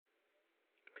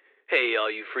Hey,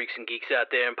 all you freaks and geeks out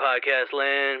there in podcast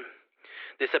land.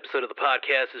 This episode of the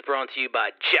podcast is brought to you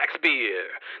by Jack's Beer.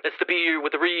 That's the beer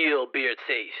with the real beer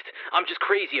taste. I'm just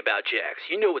crazy about Jack's.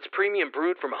 You know it's premium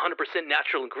brewed from 100%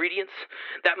 natural ingredients?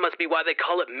 That must be why they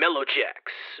call it Mellow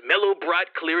Jack's. Mellow,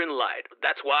 bright, clear, and light.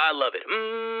 That's why I love it.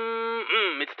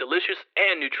 It's delicious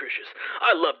and nutritious.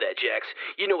 I love that, Jack's.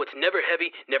 You know it's never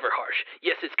heavy, never harsh.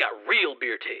 Yes, it's got real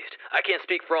beer taste. I can't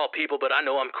speak for all people, but I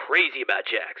know I'm crazy about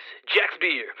Jack's. Jack's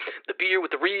Beer. The beer with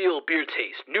the real beer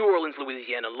taste. New Orleans,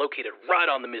 Louisiana, located right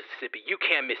on the Mississippi. You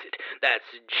can't miss it. That's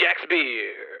Jack's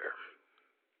Beer.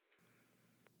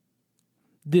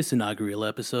 This inaugural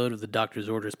episode of the Doctor's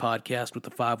Orders podcast with the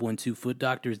 512 Foot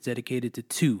Doctor is dedicated to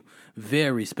two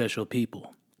very special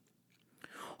people.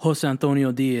 Jose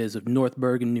Antonio Diaz of North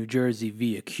Bergen, New Jersey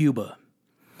via Cuba,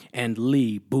 and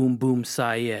Lee Boom Boom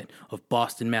Syed of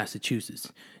Boston,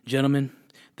 Massachusetts. Gentlemen,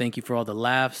 thank you for all the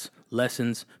laughs,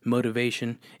 lessons,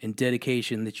 motivation, and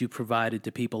dedication that you provided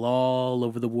to people all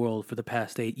over the world for the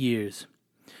past 8 years.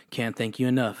 Can't thank you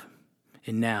enough.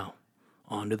 And now,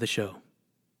 on to the show.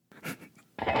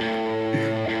 Come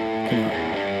on.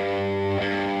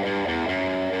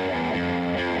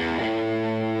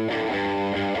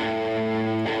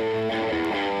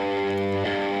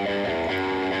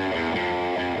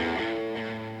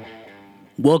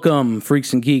 Welcome,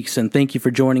 freaks and geeks, and thank you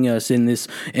for joining us in this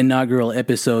inaugural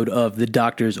episode of the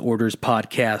Doctor's Orders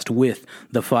podcast with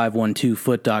the 512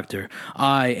 Foot Doctor.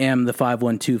 I am the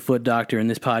 512 Foot Doctor, and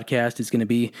this podcast is going to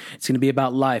be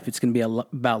about life. It's going to be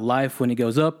about life when it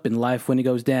goes up and life when it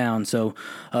goes down. So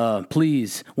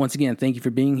please, once again, thank you for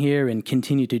being here and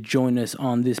continue to join us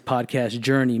on this podcast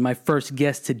journey. My first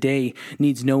guest today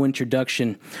needs no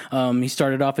introduction. He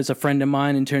started off as a friend of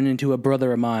mine and turned into a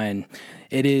brother of mine.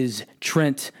 It is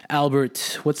Trent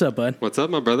Albert. What's up, bud? What's up,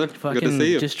 my brother? Good to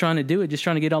see you. Just trying to do it. Just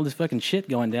trying to get all this fucking shit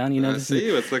going down. You know, I see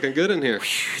you. It's looking good in here.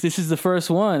 This is the first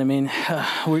one. I mean,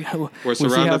 we're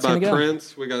surrounded by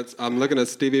Prince. I'm looking at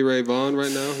Stevie Ray Vaughan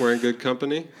right now. We're in good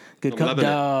company. Good company,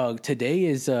 dog. Today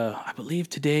is, I believe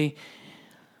today.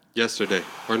 Yesterday.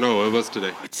 Or no, it was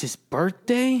today. It's his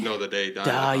birthday? No, the day he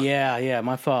died. Yeah.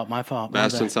 My fault.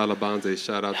 Bastian Salabanzi.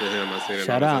 Shout out to him. I seen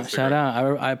it Shout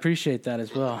out. I appreciate that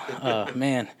as well.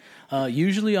 Man,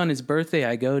 usually on his birthday,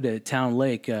 I go to Town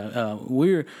Lake.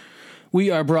 We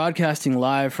are broadcasting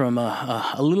live from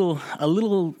a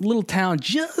little town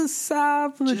just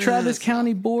south of the Travis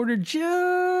County border,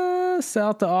 just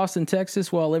south of Austin,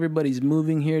 Texas, while everybody's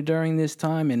moving here during this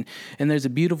time. And there's a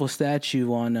beautiful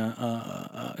statue on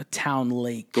Town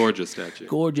Lake. Gorgeous statue.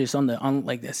 Gorgeous on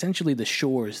like essentially the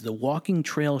shores, the walking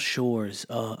trail shores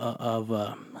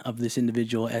of this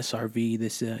individual SRV,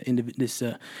 this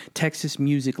Texas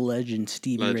music legend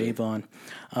Stevie Ray Vaughan.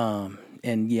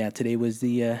 And yeah, today was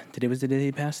the day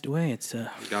he passed away. It's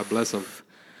God bless him.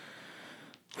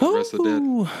 God rest the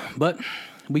dead. But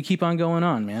we keep on going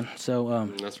on, man.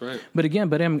 So that's right. But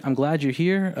I'm glad you're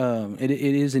here. It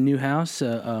is a new house.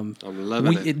 I'm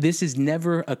loving it. This has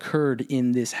never occurred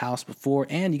in this house before,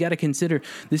 and you got to consider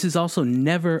this has also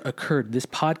never occurred. This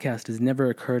podcast has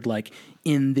never occurred like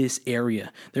in this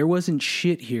area. There wasn't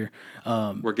shit here.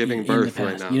 We're giving birth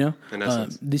right now. You know, in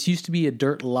essence. This used to be a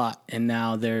dirt lot, and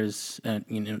now there's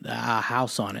a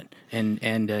house on it,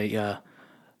 and a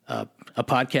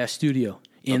podcast studio.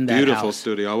 In that beautiful house.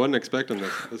 Studio. I wasn't expecting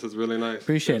this. This is really nice.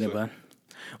 Appreciate it, bud.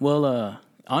 Well,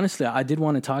 honestly, I did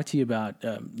want to talk to you about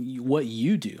what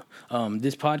you do.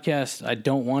 This podcast, I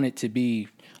don't want it to be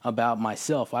about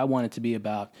myself. I want it to be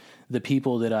about the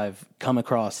people that I've come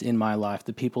across in my life,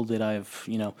 the people that I've,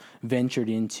 ventured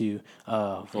into.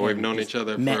 We've known each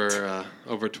other for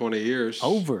over 20 years.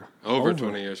 Over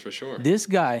 20 years for sure. This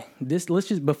guy, let's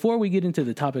just, before we get into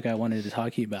the topic I wanted to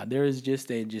talk to you about, there is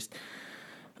just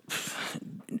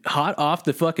hot off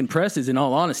the fucking presses, in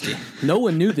all honesty. No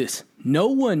one knew this.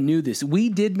 We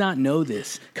did not know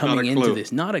this coming into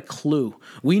this. Not a clue.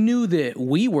 We knew that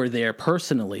we were there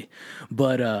personally,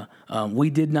 but we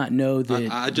did not know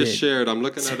that. I just shared. I'm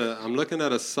looking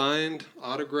at a signed,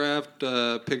 autographed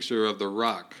picture of The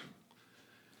Rock.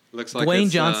 Looks like Dwayne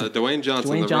it's Johnson. Dwayne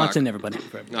Johnson. Dwayne The Johnson. Rock.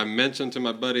 Everybody. I mentioned to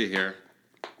my buddy here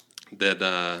that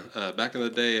back in the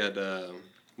day at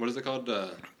what is it called?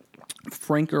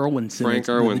 Frank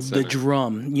Irwinson. The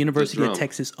drum. University of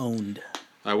Texas owned.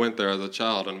 I went there as a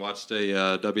child and watched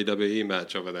a WWE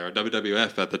match over there,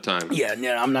 WWF at the time. Yeah,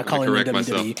 I'm not calling it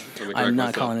WWE. I'm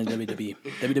not calling it WWE.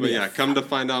 But yeah, come to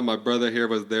find out, my brother here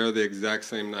was there the exact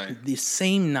same night. The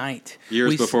same night.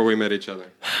 Years before we met each other.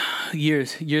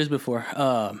 Years before.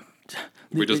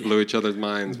 We just blew each other's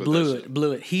minds with that shit.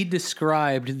 Blew it. He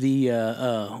described the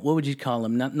what would you call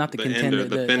him? Not the contender,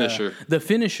 the finisher. The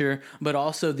finisher, but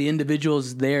also the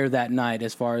individuals there that night,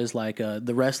 as far as like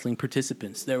the wrestling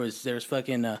participants. There was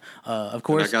fucking of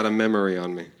course. And I got a memory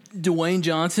on me. Dwayne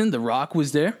Johnson, The Rock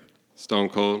was there. Stone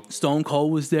Cold. Stone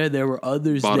Cold was there. There were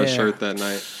others Bought there. a shirt that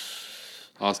night.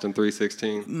 Austin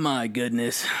 316. My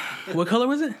goodness. What color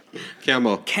was it?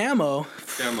 Camo. Camo.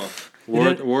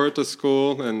 Wore it to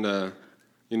school, and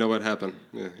you know what happened.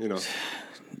 Yeah, you know.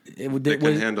 They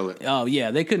couldn't handle it. Oh,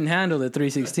 yeah. They couldn't handle the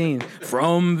 316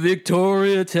 from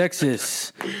Victoria,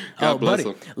 Texas. God bless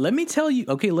buddy, them. let me tell you.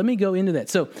 Okay, let me go into that.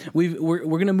 So we're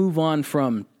going to move on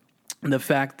from the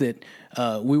fact that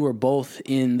we were both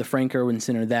in the Frank Irwin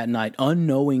Center that night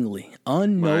unknowingly.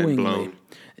 Mind blown.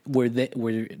 We're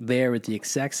there at the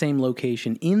exact same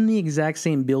location, in the exact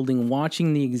same building,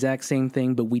 watching the exact same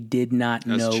thing, but we did not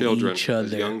know each other.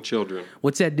 As young children.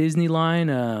 What's that Disney line?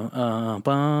 Bum,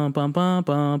 bum, bum,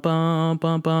 bum, bum,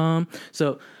 bum, bum.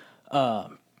 So,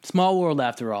 small world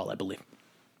after all, I believe.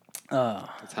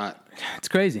 It's hot. It's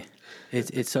crazy.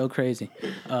 It's so crazy.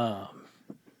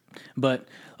 But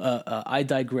I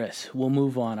digress. We'll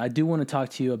move on. I do want to talk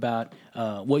to you about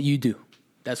what you do.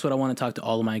 That's what I want to talk to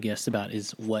all of my guests about,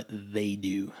 is what they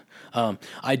do. I'm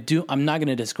not going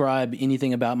to describe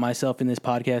anything about myself in this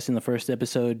podcast in the first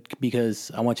episode, because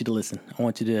I want you to listen. I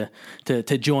want you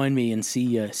to join me and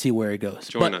see where it goes.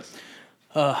 Join us.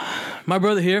 My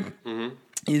brother here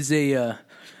is a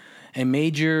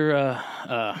major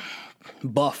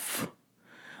buff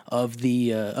of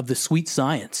the sweet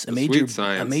science, a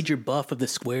major buff of the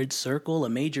squared circle,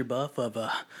 a major buff of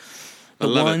the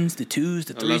ones, the twos,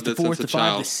 the threes, the fours, the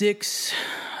five, the six,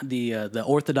 the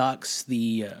orthodox,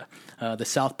 the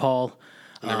southpaw,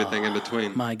 and everything in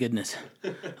between. My goodness,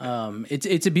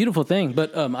 it's a beautiful thing.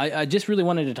 But I just really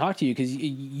wanted to talk to you because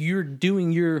you're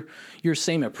doing your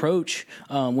same approach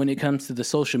when it comes to the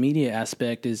social media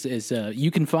aspect. Is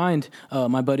you can find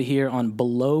my buddy here on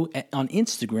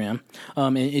Instagram.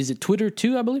 Is it Twitter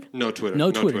too? I believe no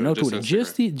Twitter.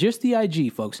 Just the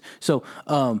IG, folks. So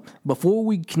before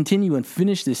we continue and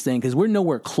finish this thing, because we're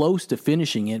nowhere close to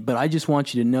finishing it, but I just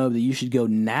want you to know that you should go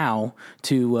now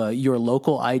to your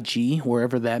local IG,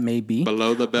 wherever that may be.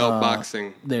 Below the Belt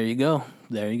Boxing. There you go.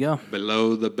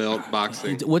 Below the Belt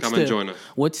Boxing. Come and join us.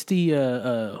 What's the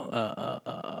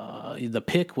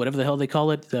pic, whatever the hell they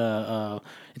call it?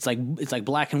 It's like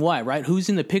black and white, right? Who's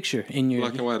in the picture in your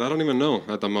black and white? I don't even know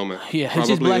at the moment. Yeah, probably it's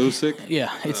just black. Usyk. Yeah,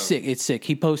 it's sick. It's sick.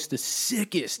 He posts the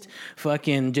sickest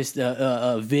fucking just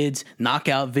vids,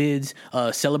 knockout vids,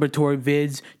 celebratory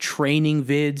vids, training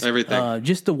vids, everything.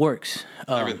 Just the works.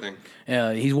 Everything.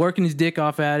 He's working his dick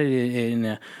off at it,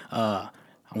 and I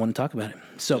want to talk about it.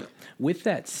 So, with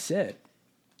that said,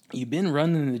 you've been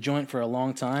running the joint for a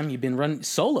long time. You've been running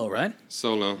solo, right?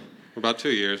 Solo. About 2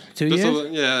 years. 2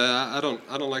 years? I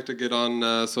don't like to get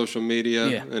on social media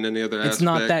and any other aspect. It's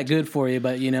not that good for you,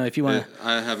 but if you want to.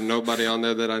 I have nobody on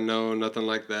there that I know, nothing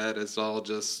like that. It's all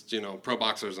just pro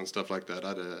boxers and stuff like that.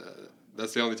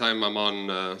 That's the only time I'm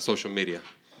on social media.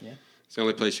 Yeah, it's the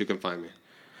only place you can find me.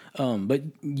 But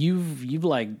you've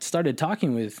like started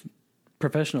talking with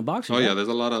professional boxers. Oh yeah, there's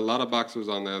a lot of boxers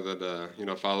on there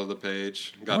that follow the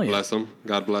page. God bless them.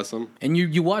 And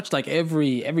you watch like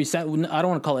every Saturday. I don't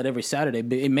want to call it every Saturday,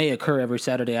 but it may occur every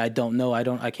Saturday. I don't know.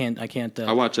 I can't.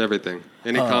 I watch everything.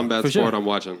 Any combat sport I'm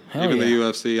watching. Even the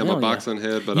UFC. I'm a boxing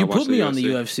head, but I watch the UFC. You put me on the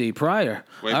UFC prior.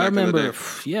 Way back in the day.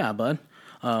 Yeah, bud.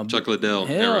 Chuck Liddell.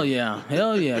 Hell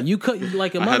yeah! You cut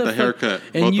like a motherfucker. I had the haircut.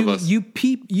 And both of us. You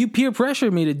peer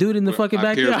pressured me to do it in the fucking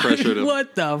backyard. Peer pressured him.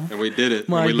 What the? And we did it.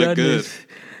 My and we goodness.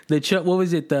 looked good. What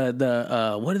was it?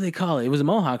 The what do they call it? It was a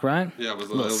mohawk, right? Yeah, it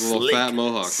was a little fat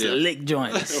mohawk. Slick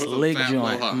joint. Slick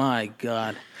joint. Mohawk. My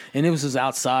God. And it was just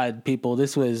outside, people.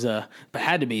 This was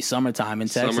had to be summertime in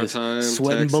Texas.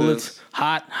 Sweating Texas, bullets.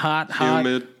 Hot.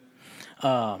 Humid.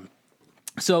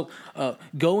 So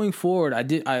going forward,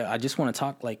 I just want to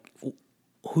talk like,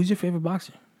 who's your favorite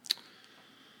boxer?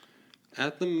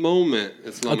 At the moment,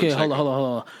 it's Lomachenko. Okay, hold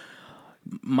on.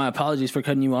 My apologies for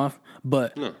cutting you off,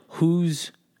 but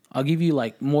I'll give you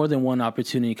like more than one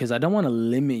opportunity because I don't want to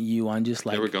limit you on just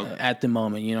like at the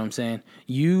moment. You know what I'm saying?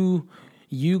 You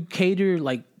cater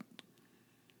like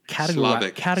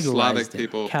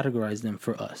categorize them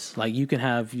for us. Like you can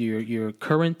have your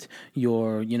current,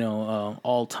 your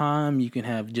all time. You can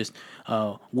have just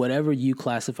whatever you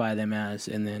classify them as,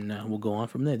 and then we'll go on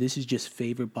from there. This is just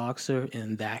favorite boxer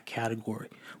in that category.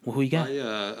 Well, who you got?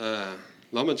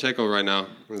 Lomachenko right now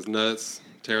is nuts.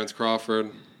 Terrence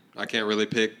Crawford, I can't really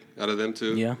pick out of them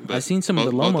two. Yeah, I've seen some of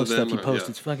the Lomo stuff he posts. Yeah.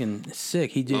 It's fucking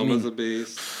sick. Lomo's a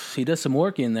beast. He does some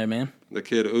work in there, man. The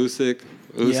kid Usyk.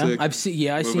 Yeah, I've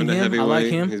seen him. I like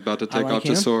him. He's about to take off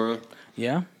to Sora.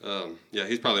 Yeah. Yeah,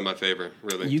 he's probably my favorite,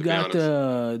 really. You got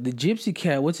the Gypsy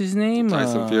Cat. What's his name?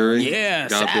 Tyson Fury. Yeah,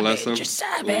 God Savage, bless him.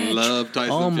 Savage. Love Tyson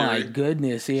Fury. Oh my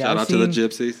goodness! Yeah, Shout out to the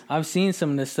Gypsies. I've seen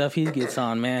some of the stuff he gets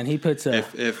on, man. He puts a.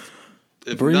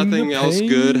 If nothing else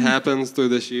good happens through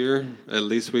this year, at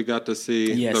least we got to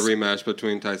see the rematch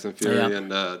between Tyson Fury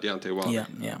and Deontay Wilder.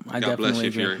 Yeah. God bless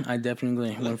you, Fury. I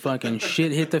definitely agree. When fucking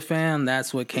shit hit the fan,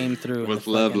 that's what came through. It was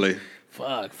lovely.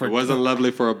 Fuck. It wasn't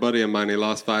lovely for a buddy of mine. He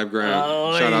lost $5 grand.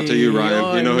 Shout out to you,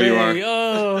 Ryan. You know who you are.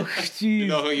 Oh, jeez. You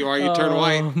know who you are. You turn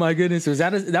white. Oh, my goodness.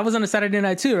 That was on a Saturday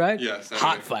night, too, right? Yes. Yeah,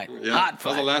 hot fight. Yeah. Hot fight. That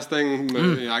was the last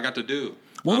thing I got to do.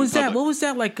 What was that? What was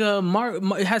that like?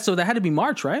 So that had to be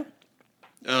March, right?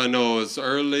 No, it was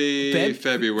early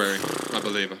February, I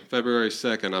believe. February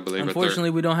 2nd, I believe. Unfortunately,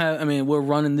 we don't have. I mean, we're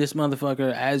running this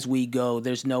motherfucker as we go.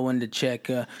 There's no one to check,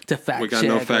 to fact check. We got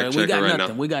no fact checker right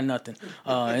now. We got nothing.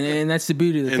 And that's the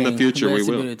beauty of the thing. In the future, we will. That's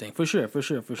the beauty of the thing.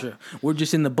 For sure. We're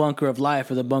just in the bunker of life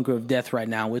or the bunker of death right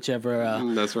now. Whichever.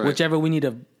 That's right. Whichever we need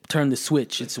to turn the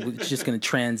switch. It's just going to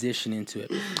transition into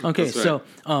it. Okay, that's right.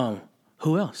 So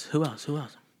who else?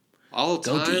 All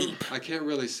Go time. deep. I can't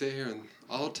really sit here and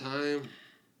all time.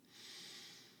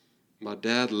 My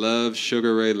dad loved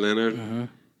Sugar Ray Leonard,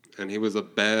 and he was a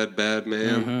bad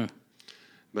man.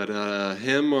 But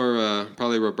him or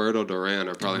probably Roberto Duran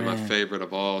are probably my favorite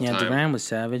of all time. Yeah, Duran was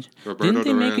savage. Roberto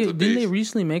Duran's a beast. Didn't they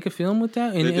recently make a film with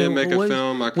that? They did make a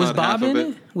film. I caught half of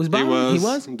it. Was Bob? He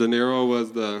was. De Niro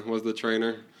was the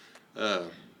trainer.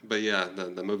 But yeah,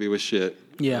 the movie was shit.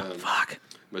 Yeah. Fuck.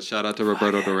 But shout out to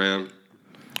Roberto Duran.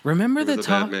 Remember the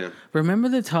talk? Remember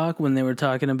the talk when they were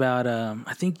talking about?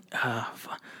 I think.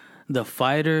 The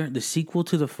Fighter, the sequel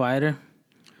to The Fighter,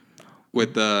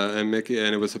 with and Mickey,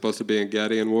 and it was supposed to be in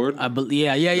Gaddy and Ward. Yeah.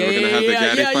 They were going to have the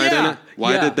Gaddy fight in it.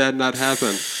 Why did that not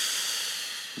happen?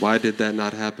 Why did that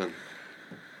not happen?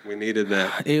 We needed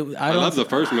that. I love the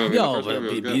first movie. Yo,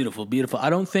 beautiful. I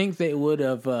don't think they would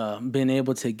have been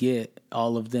able to get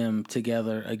all of them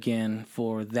together again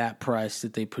for that price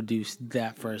that they produced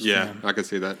that first film. I could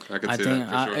see that. I could see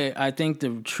that for sure. I think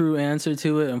the true answer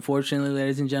to it, unfortunately,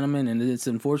 ladies and gentlemen, and it's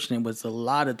unfortunate, with a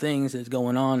lot of things that's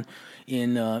going on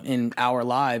in our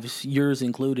lives, yours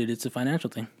included, it's a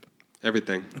financial thing.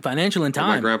 Everything. Financial and time.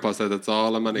 My grandpa said it's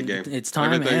all a money game. It's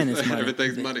time and it's money.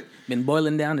 Everything's money. Been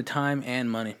boiling down to time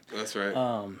and money. That's right.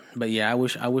 But yeah, I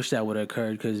wish that would have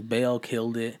occurred because Bale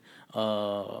killed it.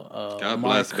 God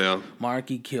bless Bale.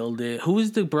 Marky killed it. Who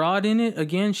was the broad in it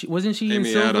again? Wasn't she Amy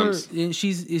in Silver? Adams.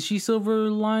 Is she Silver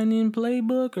Lining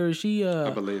Playbook or is she?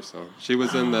 I believe so. She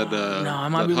was in that. No, I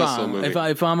might be wrong. Movie.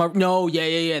 If I'm no,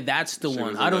 yeah, that's the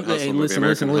one. I don't. Hey,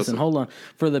 listen. Hold on.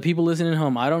 For the people listening at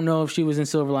home, I don't know if she was in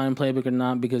Silver Lining Playbook or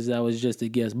not because that was just a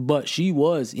guess. But she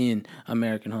was in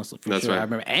American Hustle for That's sure. right. I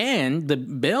remember, and the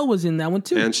Belle was in that one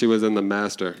too. And she was in The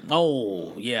Master.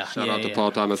 Oh yeah. Shout out to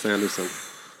Paul Thomas Anderson.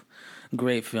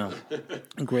 Great film.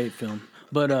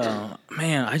 But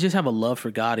man, I just have a love for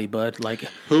Gotti, bud. Like,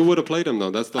 who would have played him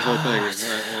though? That's the whole thing.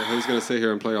 Who's gonna sit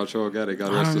here and play Ochoa Gotti?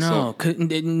 God rest his soul.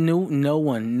 No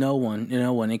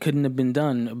one. It couldn't have been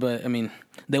done. But I mean,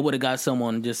 they would have got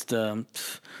someone just a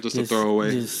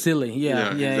throwaway, just silly.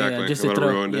 Yeah, exactly. Just to throw.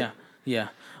 Ruined it. Yeah.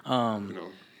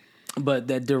 But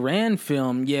that Duran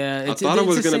film, I thought it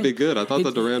was going to be good. I thought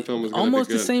the Duran film was going to be good. Almost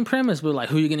the same premise, but like,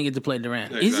 who are you going to get to play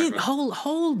Duran? Exactly. Isn't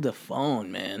hold the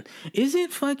phone, man?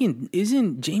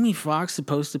 Isn't Jamie Foxx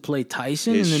supposed to play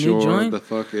Tyson in the new joint? The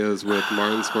fuck is with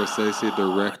Martin Scorsese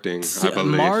directing, I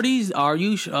believe. Marty's, are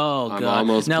you? Oh God! I'm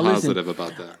almost positive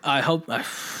about that. I hope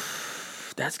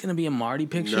that's going to be a Marty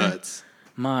picture. Nuts.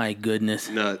 My goodness.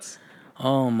 Nuts.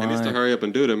 Oh my! He needs to hurry up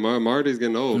and do it. Marty's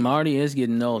getting old. Marty is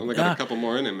getting old. Only got a couple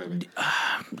more in him, maybe.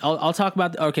 I'll talk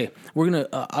about. Okay, we're gonna.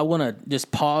 I want to just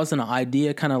pause on an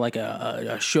idea, kind of like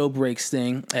a show breaks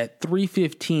thing. At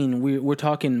 3:15, we're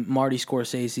talking Marty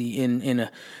Scorsese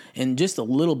in just a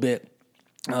little bit.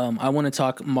 I want to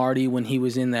talk Marty when he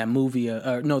was in that movie.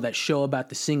 That show about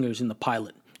the singers in the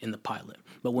pilot.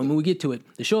 But when we get to it,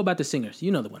 the show about the singers,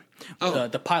 you know the one.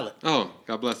 The pilot. Oh,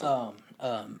 God bless him.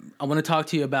 I want to talk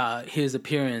to you about his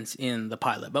appearance in the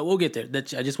pilot, but we'll get there.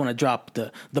 I just want to drop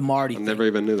the Marty thing. Never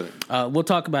even knew that. We'll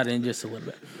talk about it in just a little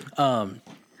bit.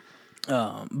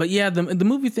 But yeah, the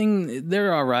movie thing,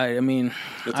 they're all right. I mean,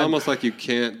 it's almost like you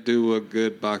can't do a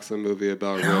good boxing movie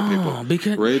about real people.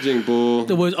 Because Raging Bull.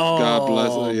 God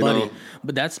bless it. You know.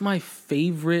 But that's my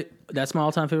favorite. That's my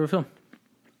all-time favorite film.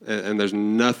 And there's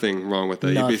nothing wrong with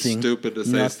that. You'd be stupid to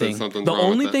say something's wrong with that. The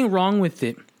only thing wrong with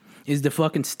it is the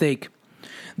fucking steak.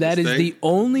 That is steak? the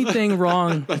only thing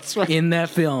wrong That's right. in that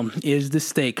film is the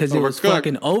steak because it was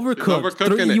fucking overcooked. He's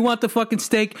overcooking it. You want the fucking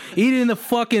steak? Eat it in the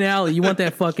fucking alley. You want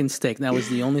that fucking steak. That was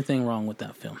the only thing wrong with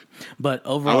that film. But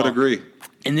overall, I would agree.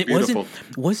 And it Beautiful.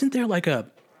 wasn't there like a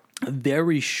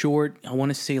very short, I want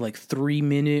to say like 3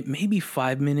 minute, maybe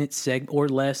 5 minute or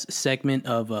less segment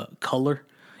of color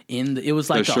it was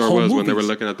like There the sure whole was movies. when they were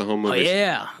looking at the home Oh movies.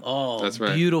 yeah! Oh, That's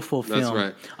right. Beautiful film. That's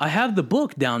right. I have the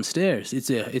book downstairs. It's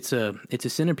a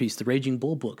centerpiece, the Raging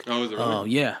Bull book. Oh, is it really? Oh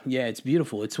yeah, it's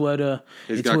beautiful. It's what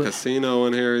He's it's got what, Casino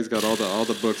in here. He's got all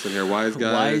the books in here. Wise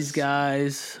Guys. Wise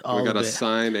Guys. All We got of a it.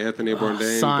 signed Anthony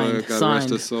Bourdain Signed, book. God signed. rest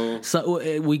his soul.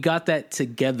 So we got that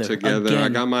together. I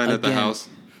got mine at the house.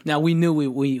 Now we knew we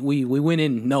went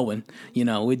in knowing,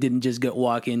 we didn't just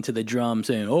walk into the drum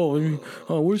saying, oh,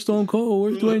 where's Stone Cold,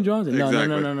 where's Dwayne Johnson? No,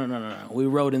 Exactly. no. We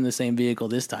rode in the same vehicle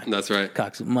this time. That's right.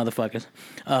 Cocks, motherfuckers.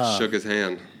 Shook his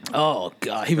hand. Oh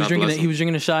God, he was God bless him.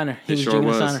 drinking a Shiner. He was sure drinking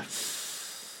was. a Shiner.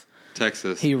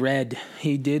 Texas.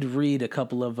 He did read a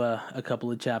couple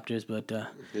of chapters, but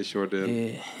He sure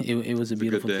did. it was a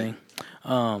beautiful good day.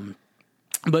 thing.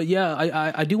 But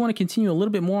yeah, I do want to continue a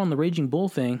little bit more on the Raging Bull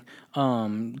thing,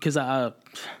 because I've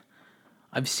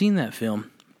seen that film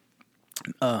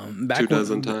back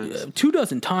 24 times.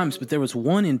 24 times, but there was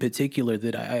one in particular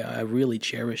that I really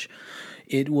cherish.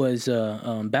 It was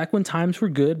back when times were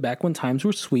good, back when times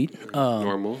were sweet.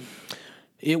 Normal.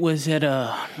 It was at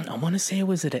I want to say it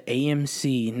was at an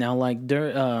AMC. Now, like,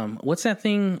 what's that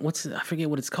thing? I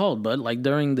forget what it's called, but like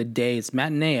during the day, it's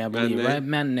matinee, I believe, Matinee? right?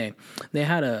 Matinee. They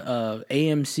had a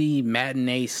AMC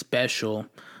matinee special.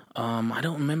 I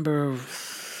don't remember.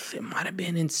 It might have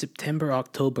been in September,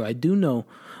 October. I do know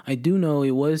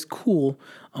it was cool.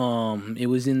 It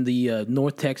was in the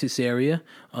North Texas area,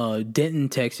 Denton,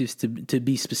 Texas, to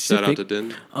be specific. Shout out to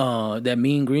Denton. That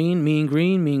Mean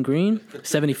Green,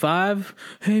 75.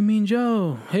 Hey, Mean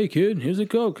Joe. Hey, kid, here's a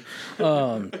Coke.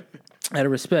 Out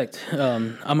of respect,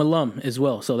 I'm alum as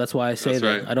well, so that's why I say That's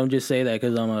that. right. I don't just say that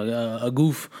because I'm a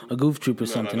goof troop or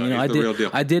something. no, I he's the real deal.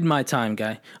 did my time,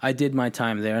 guy. I did my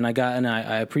time there, and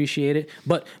I appreciate it.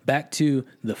 But back to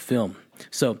the film.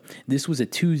 So this was a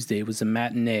Tuesday. It was a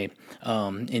matinee,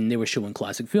 and they were showing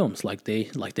classic films like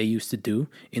they used to do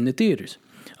in the theaters.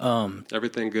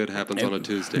 Everything good happens on a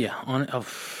Tuesday. Yeah,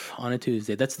 on a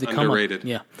Tuesday. That's the Underrated. come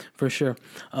up. Yeah, for sure.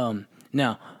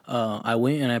 Now, I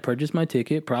went and I purchased my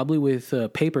ticket, probably with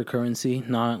paper currency,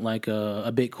 not like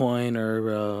a Bitcoin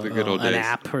or The good old an days.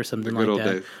 app or something The good like old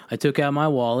that. days. I took out my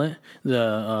wallet,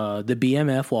 the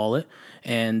BMF wallet,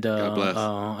 and God bless.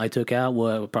 I took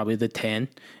out probably the 10,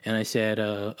 and I said,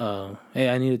 "Hey,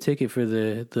 I need a ticket for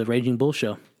the Raging Bull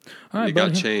show." All right, You got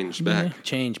buddy. change back.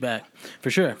 Change back for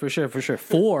sure.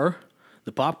 For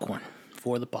the popcorn.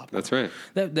 For the popcorn. That's right.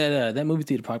 That movie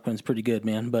theater popcorn is pretty good,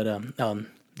 man. But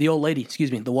the old lady,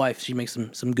 the wife, she makes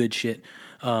some good shit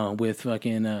with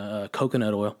fucking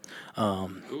coconut oil.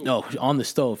 On the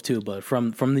stove too, but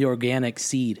from the organic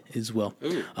seed as well.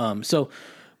 So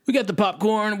we got the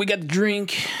popcorn, we got the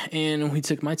drink, and we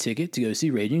took my ticket to go see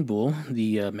Raging Bull,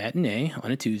 the matinee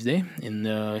on a Tuesday, and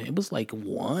it was like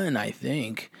 1, I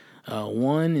think.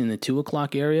 1 in the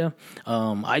 2:00 area.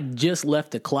 I just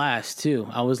left the class too.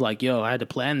 I was like, yo, I had to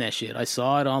plan that shit. I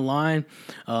saw it online.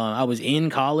 I was in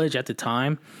college at the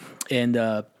time, and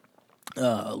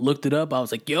looked it up. I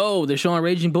was like, yo, they're showing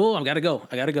Raging Bull. I gotta go.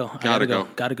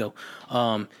 Gotta go.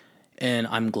 And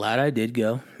I'm glad I did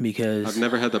go because I've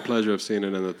never had the pleasure of seeing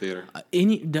it in the theater.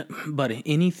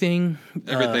 anything.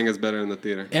 Everything is better in the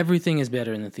theater. Everything is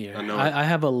better in the theater. I know I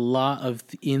have a lot of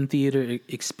in-theater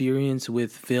experience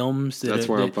with films. That's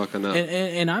where I'm fucking up.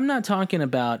 And I'm not talking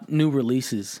about new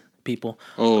releases, people.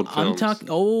 Old I'm films. talking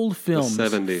old films.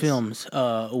 70s. Films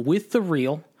with the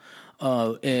reel.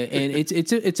 And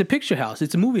it's a picture house.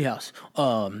 It's a movie house.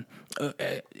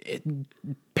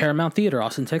 Paramount Theater,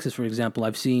 Austin, Texas, for example.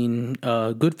 I've seen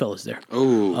Goodfellas there.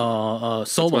 Oh,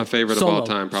 Solo. my favorite of all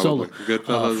time, probably.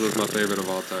 Goodfellas is my favorite of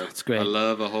all time. It's great. I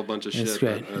love a whole bunch of shit. It's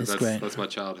great. but, It's great. That's my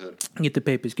childhood. Get the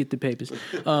papers.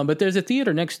 But there's a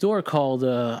theater next door called,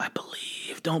 I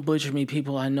believe, don't butcher me,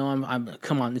 people. I know I'm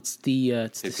come on. It's the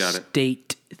He's got it.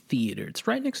 State Theater. It's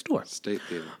right next door. State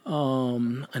theater.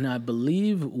 And I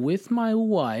believe with my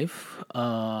wife,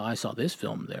 I saw this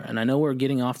film there. And I know we're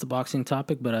getting off the boxing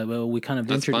topic, but we kind of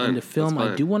That's ventured fine. into film. That's I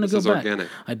fine. do want to This go is back. organic.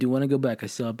 I do want to go back. I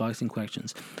still have boxing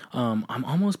questions. I'm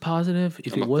almost positive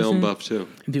if I'm it a wasn't film buff too.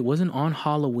 if it wasn't on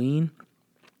Halloween,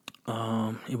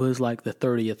 it was like the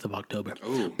 30th of October.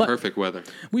 Oh, But perfect weather.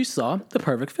 we saw the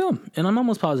perfect film, and I'm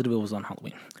almost positive it was on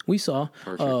Halloween. We saw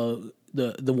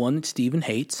the one that Steven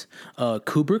hates,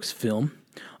 Kubrick's film,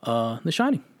 The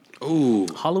Shining. Ooh.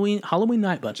 Halloween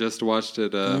night, bud. Just watched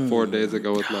it 4 days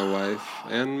ago with my wife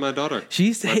and my daughter.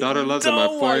 My daughter loves it. My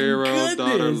Oh, my 4-year-old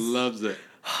daughter goodness. loves it.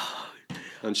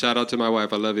 And shout out to my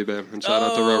wife. I love you, babe. And shout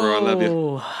out to Roro. I love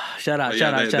you. Shout out.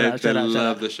 They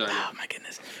love The Shining. Oh, my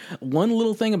goodness. One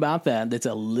little thing about that's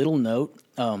a little note,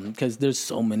 because there's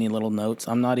so many little notes.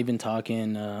 I'm not even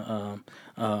talking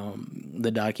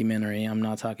the documentary. I'm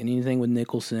not talking anything with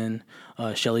Nicholson,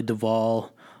 Shelley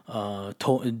Duvall,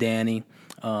 Danny,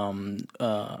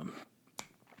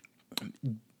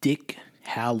 Dick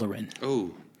Halloran.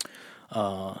 Ooh.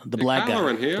 The black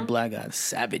Halloran guy. here? The black guy.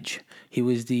 Savage. He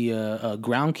was the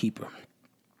groundkeeper.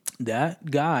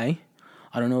 That guy,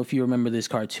 I don't know if you remember this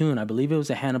cartoon. I believe it was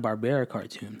a Hanna-Barbera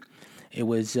cartoon. It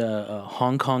was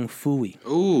Hong Kong Phooey.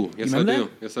 Ooh, yes I do. that?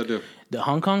 Yes I do. The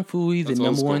Hong Kong Phooey, That's the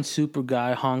old number one school. super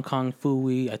guy, Hong Kong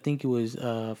Phooey. I think it was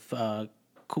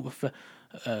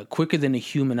quicker than a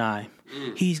human eye.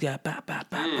 He's got ba ba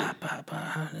ba ba ba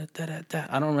ba da da da.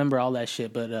 I don't remember all that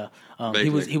shit, but he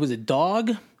was a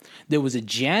dog. There was a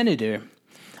janitor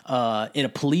in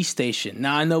a police station.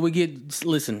 Now I know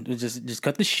listen, just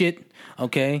cut the shit,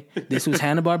 okay? This was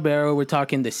Hanna-Barbera. We're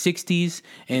talking the 60s,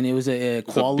 and it was a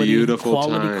quality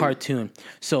time. cartoon.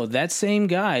 So that same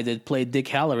guy that played Dick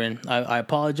Halloran, I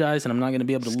apologize, and I'm not going to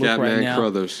be able to look right Scatman now.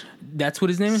 Crothers. That's what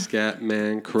his name is?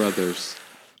 Scatman Crothers.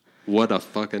 What a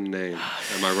fucking name.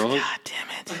 Am I wrong?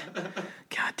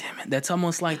 God damn it. That's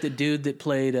almost like the dude that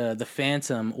played the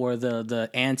Phantom or the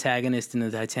antagonist in the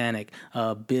Titanic,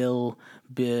 Billy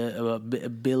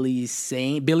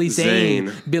Zane. Billy Zane.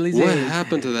 What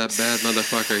happened to that bad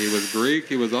motherfucker? He was Greek.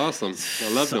 He was awesome. I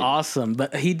loved him. Awesome.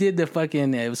 But he did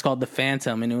it was called the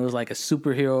Phantom, and it was like a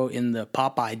superhero in the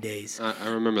Popeye days. I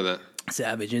remember that.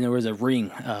 Savage. And there was a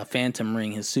ring, Phantom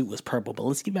ring. His suit was purple. But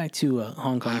let's get back to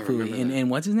Hong Kong Phooey. And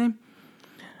what's his name?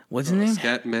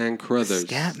 Scatman Crothers.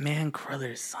 Scatman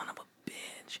Crothers, son of a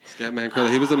bitch. Scatman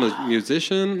Crothers. He was a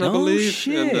musician, I believe,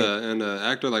 shit. and an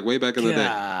actor like way back in the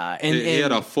day. He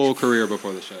had a full career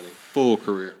before The Shining. Full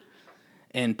career.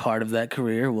 And part of that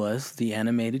career was the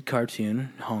animated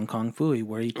cartoon Hong Kong Phooey,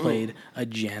 where he played a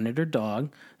janitor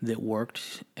dog that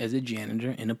worked as a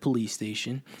janitor in a police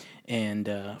station, and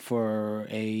for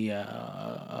a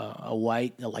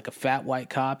white, like a fat white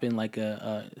cop, and like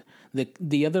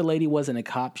the other lady wasn't a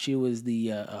cop; she was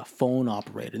the phone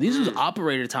operator. These was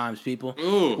operator times, people,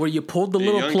 where you pulled the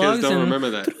little young plugs. kids don't and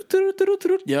remember that.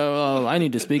 Yeah, I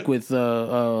need to speak with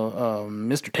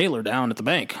Mr. Taylor down at the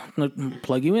bank.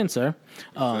 Plug you in, sir.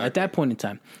 At that point in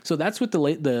time, so that's what the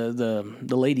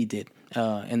lady did,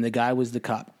 and the guy was the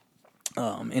cop.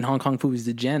 In Hong Kong Phooey was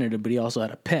the janitor, but he also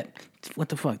had a pet. What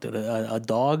the fuck, dude? A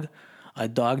dog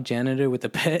janitor with a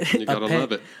pet. You gotta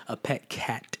love it. A pet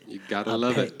cat. You gotta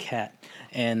love it. A pet cat.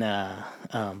 And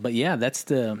but yeah, that's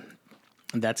the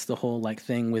whole like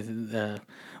thing with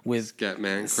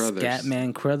Scatman Crothers.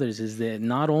 Scatman Crothers is that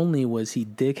not only was he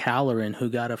Dick Halloran, who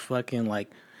got a fucking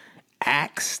like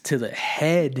axe to the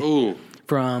head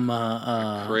from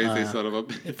Crazy son of a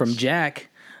bitch. from Jack.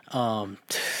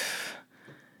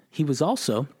 He was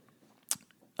also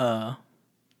Hong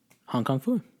Kong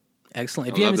Phooey. Excellent.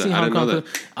 If you haven't seen Hong Kong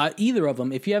Phooey, either of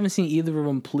them, if you haven't seen either of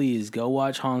them, please go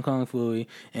watch Hong Kong Phooey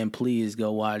and please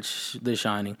go watch The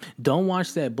Shining. Don't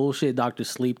watch that bullshit Dr.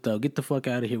 Sleep though. Get the fuck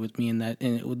out of here with me and that.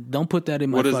 And don't put that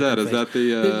in my. What is that? face. Is that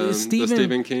the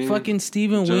Stephen King? Fucking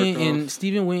Stephen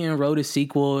Winton wrote a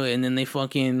sequel, and then they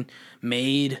fucking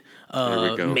made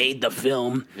the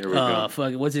film. Here we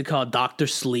go. What's it called? Dr.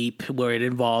 Sleep, where it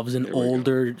involves an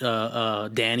older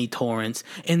Danny Torrance,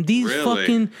 and these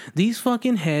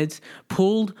fucking heads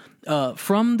pulled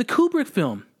from the Kubrick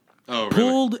film. Oh, really?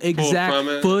 Pulled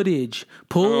exact footage.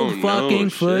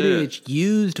 Footage.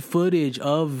 Used footage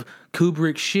of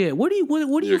Kubrick shit. What do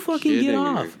you fucking get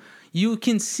off? Me. You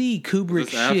can see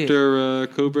Kubrick shit. After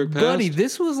Kubrick passed? Buddy,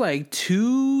 this was like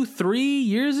 2-3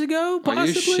 years ago, possibly. Are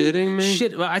you shitting me?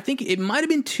 Shit, well, I think it might have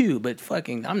been 2, but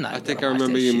fucking, I'm not. I think I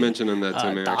remember you mentioning that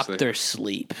to me, actually. Dr.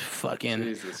 Sleep, fucking.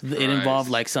 Jesus It involved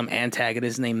like some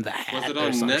antagonist named the Hat. Was it or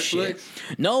on some Netflix?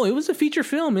 Shit. No, it was a feature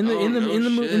film in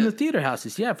the theater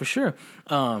houses. Yeah, for sure.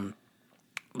 But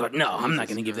no, I'm not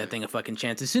going to give that thing a fucking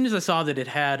chance. As soon as I saw that it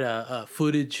had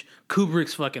footage,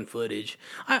 Kubrick's fucking footage,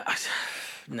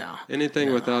 no.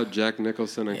 Anything without Jack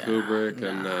Nicholson and Kubrick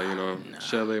and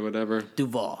Shelley, whatever.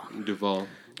 Duvall.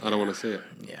 I don't want to see it.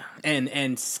 Yeah. And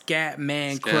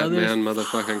Scatman Crothers. Scatman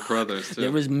motherfucking Crothers, too.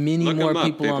 There was many more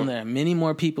people on there. Many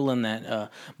more people in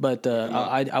that. But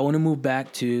I want to move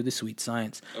back to the Sweet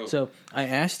Science. Oh. So I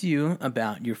asked you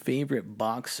about your favorite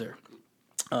boxer.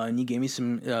 And you gave me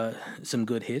some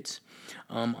good hits.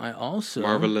 I also...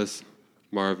 Marvelous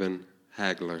Marvin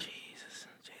Hagler. Jesus.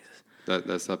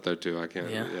 That's up there too. I can't.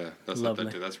 Yeah, that's Lovely.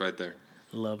 up there too. That's right there.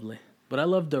 Lovely. But I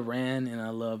love Duran, and I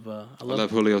love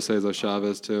Julio Cesar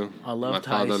Chavez too. I love my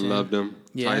Tyson. father loved him.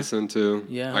 Yeah. Tyson too.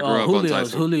 Yeah, I grew up on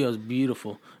Tyson. Julio's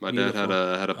beautiful. My beautiful.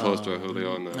 dad had a poster of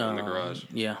Julio in the garage.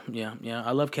 Yeah.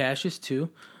 I love Cassius too.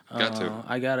 Got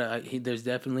to. There's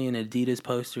definitely an Adidas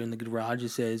poster in the garage that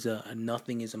says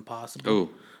 "Nothing is impossible."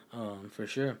 Oh, for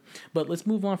sure. But let's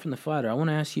move on from the fighter. I want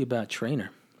to ask you about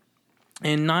trainer,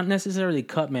 and not necessarily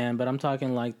Cutman, but I'm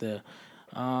talking like the.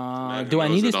 Do I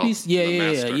need this piece?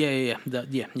 Yeah.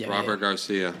 Robert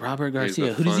Garcia. Robert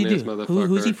Garcia. Who does he do?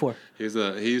 Who's he for? He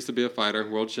used to be a fighter,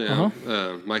 world champ.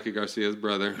 Mikey Garcia's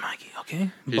brother. Mikey, okay.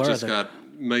 He just got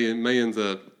millions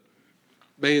of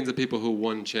people who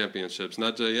won championships,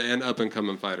 not just and up and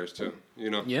coming fighters too. You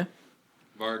know. Yeah.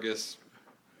 Vargas.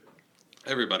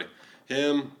 Everybody.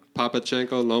 Him.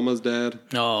 Papachenko, Loma's dad.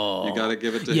 Oh. You got to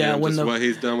give it to him. Just what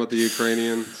he's done with the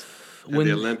Ukrainians.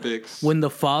 The Olympics. When the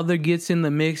father gets in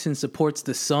the mix and supports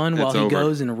the son while he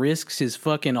goes and risks his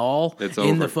fucking all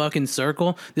in the fucking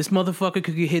circle, this motherfucker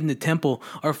could get hit in the temple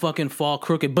or fucking fall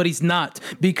crooked, but he's not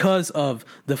because of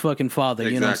the fucking father.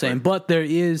 You know what I'm saying? But there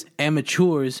is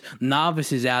amateurs,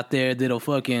 novices out there that'll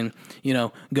fucking,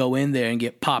 go in there and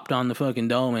get popped on the fucking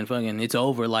dome and fucking it's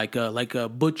over like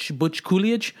Butch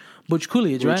Coolidge. Butch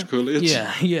Coolidge, right? Butch Coolidge.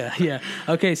 Yeah.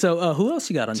 Okay, so who else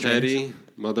you got on Teddy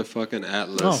motherfucking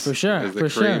Atlas. Oh, for sure. Is the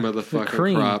cream of the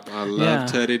fucking crop. I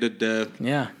love Teddy to death.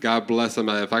 Yeah. God bless him.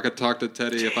 If I could talk to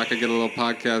Teddy, if I could get a little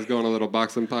podcast going, a little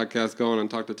boxing podcast going and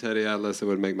talk to Teddy Atlas, it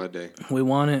would make my day. We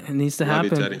want it. It needs to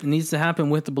happen. It needs to happen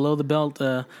with the below the belt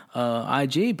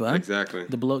IG, bud. Exactly.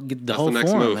 The whole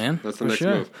form, move. man. That's the next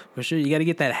move. For sure. You got to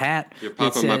get that hat. You're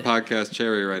popping my podcast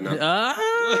cherry right now.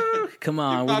 Come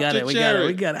on. We got it. We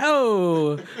got it.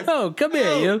 Oh, come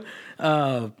here, you.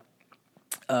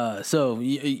 So,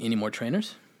 any more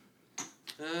trainers?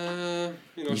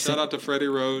 Shout out to Freddie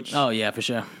Roach. Oh, yeah, for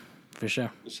sure.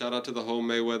 Shout out to the whole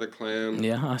Mayweather clan.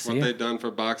 Yeah, I see what they've done for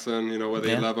boxing, whether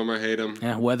you love them or hate them.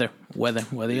 Yeah, whether you love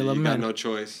them or hate them. You got no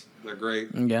choice. They're great.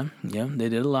 Yeah, they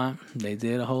did a lot. They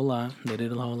did a whole lot.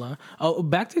 Oh,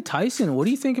 back to Tyson. What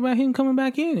do you think about him coming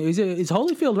back in? It's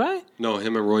Holyfield, right? No,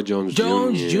 him and Roy Jones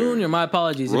Jr. My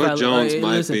apologies. Roy Jones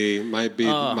might be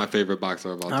my favorite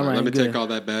boxer of all time. Let me take all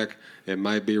that back. It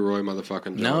might be Roy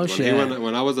motherfucking Jones. No shit.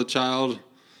 When I was a child.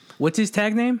 What's his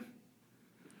tag name?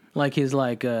 His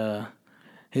I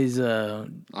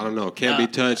don't know. Can't be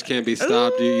touched, can't be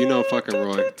stopped. You know fucking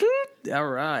Roy. All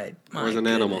right. Where's an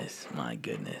animal? My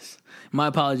goodness. My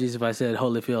apologies if I said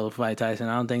Holyfield fight Tyson.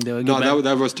 I don't think they would get back.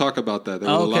 There was talk about that. There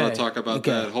was a lot of talk about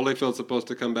that. Holyfield's supposed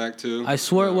to come back too. I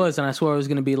swore it was, and I swore it was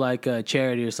going to be like a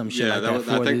charity or some shit like that.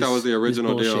 I think that was the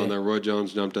original deal, and then Roy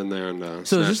Jones jumped in there and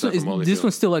so this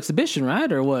one's still exhibition,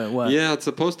 right? Or what? Yeah, it's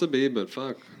supposed to be, but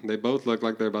fuck. They both look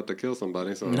like they're about to kill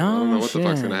somebody, so I don't know what the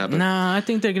fuck's going to happen. Nah, I don't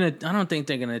think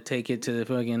they're going to take it to the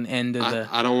fucking end of the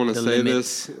I don't want to say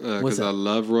this because I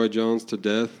love Roy Jones to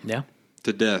death. Yeah.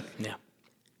 To death. Yeah.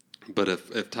 But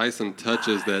if Tyson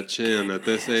touches that chin at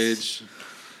this age,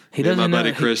 he doesn't. My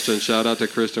buddy Christian, shout out to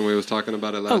Christian. We was talking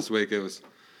about it last week.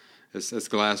 It's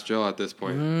glass jaw at this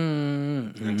point,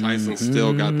 and Tyson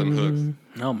still got them hooks.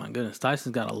 Oh my goodness,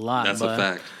 Tyson's got a lot. That's a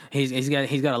fact. He's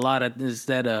got a lot of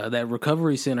that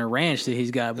recovery center ranch that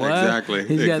he's got. Boy. Exactly.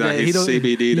 He's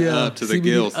CBD'd up to the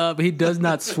gills. He does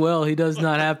not swell. He does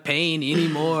not have pain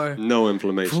anymore. No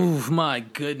inflammation. Oof, my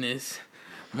goodness.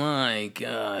 My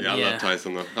God. Yeah, I love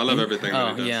Tyson though. I love everything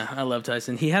that he does. Yeah, I love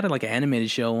Tyson. He had an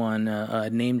animated show on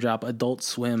Name Drop Adult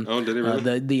Swim. Oh, did he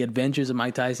really? The Adventures of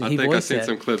Mike Tyson. I think I've seen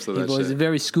some clips of that shit. It was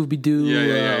very Scooby Doo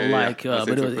like, but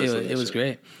it was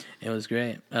great. It was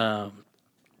great.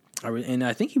 And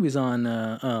I think he was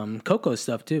on Coco's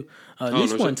stuff too. At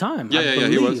least one time. Yeah,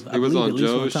 he was. He was on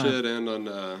Joe's shit and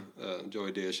on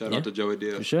Joey Diaz. Shout out to Joey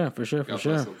Diaz. For sure.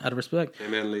 Out of respect.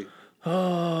 Amen, Lee.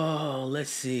 Oh, let's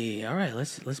see. All right,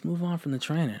 let's move on from the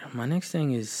trainer. My next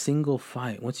thing is single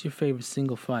fight. What's your favorite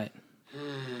single fight?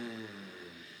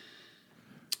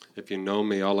 If you know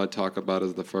me, all I talk about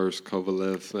is the first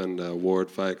Kovalev and Ward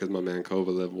fight because my man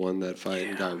Kovalev won that fight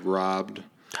and got robbed.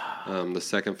 The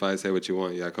second fight, say what you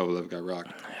want. Yeah, Kovalev got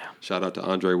rocked. Yeah. Shout out to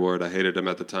Andre Ward. I hated him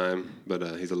at the time,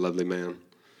 but he's a lovely man.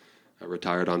 I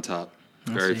retired on top.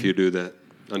 Very few do that.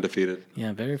 Undefeated.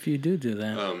 Yeah, very few do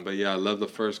that. But yeah, I love the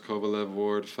first Kovalev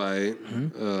Ward fight.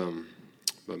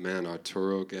 But man,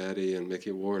 Arturo Gatti and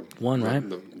Mickey Ward. One, right?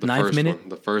 The ninth minute?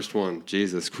 The first one.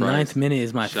 Jesus Christ. Ninth minute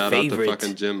is my favorite. Shout out to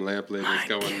fucking Jim Lampley that's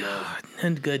going now.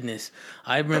 And goodness.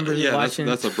 I remember watching.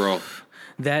 That's a brawl.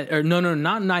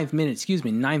 not ninth minute. Excuse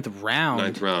me, ninth round.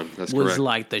 Ninth round. That's was correct.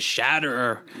 like the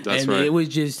shatterer. That's and right. It was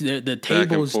just the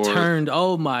tables forth. turned.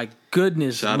 Oh my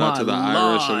goodness! Shout out to the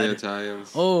Irish and the Lord.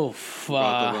 Italians. Oh, Both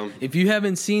of them. if you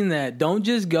haven't seen that, don't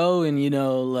just go and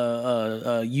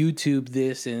YouTube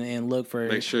this and look for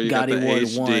Make sure you got the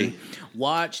Gotti Ward HD. 1.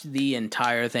 Watch the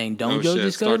entire thing. Don't No go shit,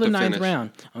 just go start to the to ninth finish.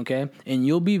 round, okay? And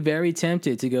you'll be very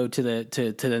tempted to go to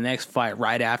the next fight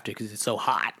right after because it's so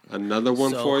hot. Another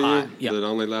one So for hot. you Yep. that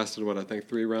only lasted, I think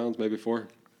 3 rounds, maybe 4?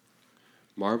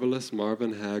 Marvelous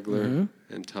Marvin Hagler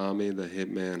Mm-hmm. and Tommy the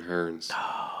Hitman Hearns.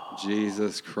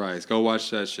 Jesus Christ. Go watch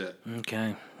that shit.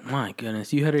 Okay, my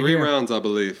goodness, you had it 3 here. rounds, I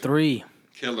believe. 3.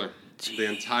 Killer. The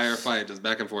entire fight, just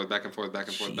back and forth, back and forth, back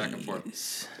and forth, back and forth.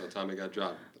 So Tommy got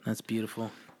dropped. That's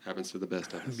beautiful. Happens to the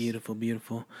best of us. Beautiful,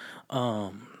 beautiful.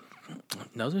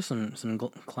 Those are some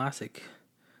classic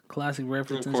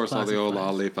references. Of course, all the classic old fights.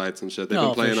 Ali fights and shit. They've No,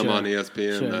 been playing for them sure. on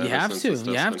ESPN. Sure. You have since to. this stuff's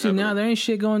You have been to now. happening. There ain't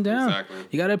shit going down. Exactly.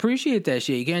 You gotta appreciate that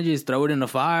shit. You can't just throw it in the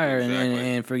fire Exactly.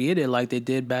 and forget it like they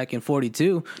did back in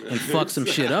 '42 and fuck some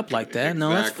shit up like that. No,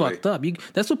 that's Exactly. fucked up.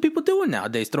 That's what people doing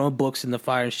nowadays, throwing books in the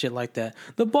fire and shit like that.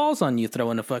 The ball's on you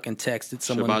throwing a fucking text at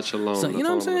someone. Shabbat shalom, So, you that's know what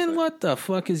I'm all I'm saying? gonna say. What the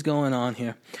fuck is going on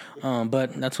here?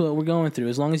 But that's what we're going through.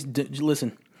 As long as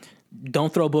listen.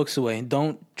 Don't throw books away.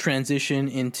 Don't transition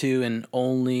into an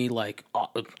only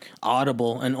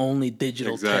audible and only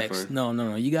digital Exactly. text. No.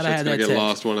 You gotta Shit's have gonna that get text.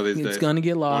 lost one of these days. It's gonna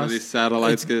get lost. One of these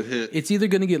satellites get hit. It's either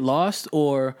gonna get lost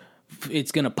or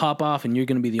it's gonna pop off, and you're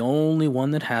gonna be the only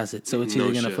one that has it. So it's No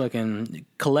either gonna shit. fucking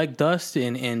collect dust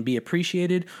and be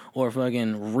appreciated, or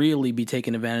fucking really be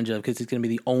taken advantage of because it's gonna be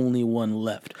the only one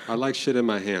left. I like shit in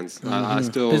my hands. I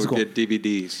still Physical. get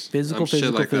DVDs. Physical, I'm shit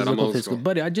physical, like that. I'm physical, old physical. school.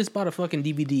 Buddy, I just bought a fucking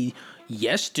DVD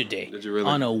yesterday. Did you really?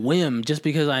 On a whim, just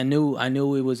because I knew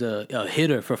it was a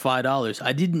hitter for $5.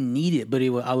 I didn't need it, but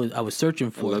I was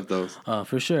searching for love it. those.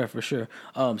 For sure.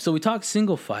 So we talked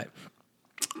single fight.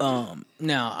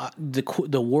 Now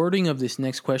the wording of this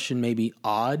next question may be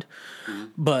odd,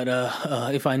 but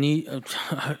if I need,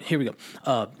 here we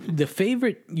go.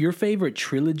 Your favorite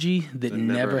trilogy that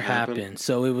never happened.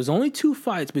 So it was only 2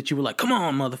 fights, but you were like, "Come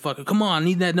on, motherfucker, come on, I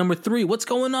need that number 3. What's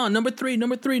going on? Number 3.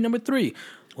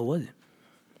 What was it?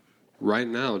 Right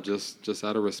now, just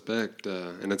out of respect,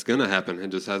 and it's gonna happen. It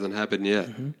just hasn't happened yet.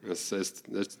 Mm-hmm.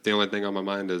 It's the only thing on my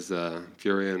mind is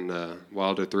Fury and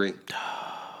Wilder 3.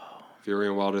 Fury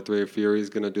and Wilder 3. Fury's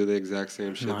gonna do the exact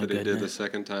same shit My that he did the goodness.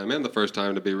 second time and the first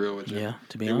time. To be real with you, Yeah,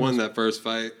 to be he honest. won that first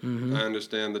fight. I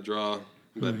understand the draw,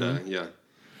 but yeah,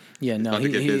 Yeah, no, about to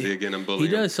get busy again and bully he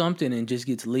him. does something and just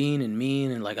gets lean and mean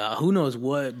and like who knows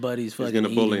what Buddy's fucking gonna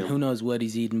bully eating. him. Who knows what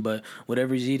he's eating, but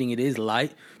whatever he's eating, it is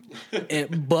light.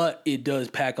 But it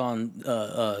does pack on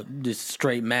just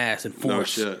straight mass and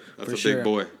force. no shit. That's for a sure. big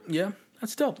boy. Yeah,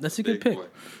 that's dope. That's a good Big pick. boy.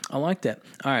 I like that.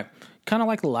 All right, kind of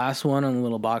like the last one on the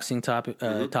little boxing topic.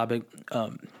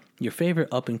 Your favorite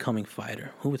up and coming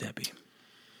fighter? Who would that be?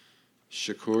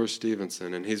 Shakur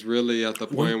Stevenson, and he's really at the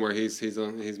point where he's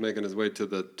making his way to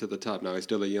the top now. He's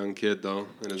still a young kid though,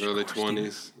 in his early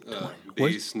 20s.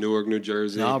 Beast, Newark, New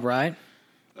Jersey. All right.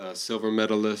 Silver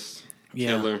medalist,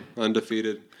 Yeah. killer,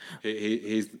 undefeated.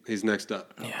 He's next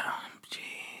up. Yeah.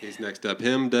 He's next up.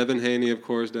 Him, Devin Haney, of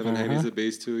course. Devin Haney's a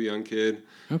beast too, young kid.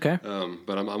 Okay.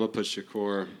 But I'm gonna put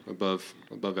Shakur above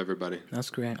everybody. That's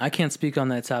great. I can't speak on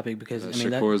that topic because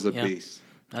Shakur's a yeah. beast.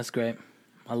 That's great.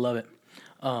 I love it.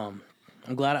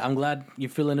 I'm glad you're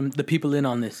filling the people in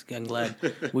on this. I'm glad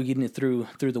we're getting it through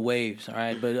the waves. All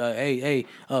right, but hey,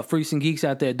 freaks and geeks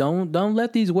out there, don't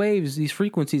let these waves, these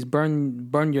frequencies burn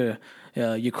your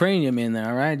cranium in there.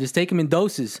 All right, just take them in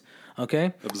doses.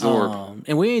 Okay, Absorb.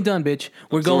 and we ain't done, bitch.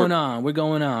 We're Absorb.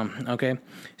 going on. Okay,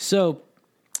 so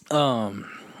I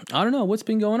don't know what's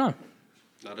been going on.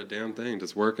 Not a damn thing.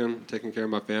 Just working, taking care of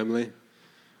my family.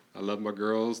 I love my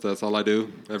girls. That's all I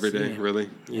do every day, really.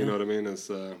 You know what I mean? It's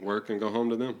work and go home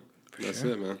to them. That's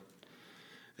it, man.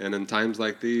 And in times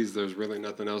like these, there's really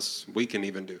nothing else we can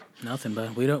even do. Nothing,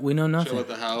 but we know nothing. Chill at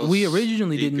the house, We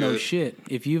originally eat didn't know good. shit.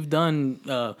 If you've done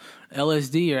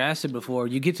LSD or acid before,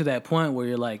 you get to that point where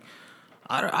you're like,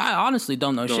 I honestly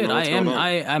don't know shit. know what's going on.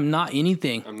 I'm not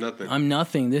anything. I'm nothing. I'm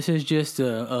nothing. This is just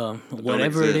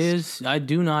whatever it exist. is. I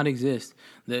do not exist.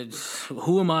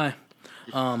 Who am I?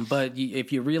 But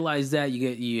if you realize that,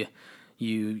 you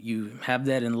have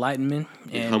that enlightenment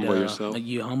and humble yourself.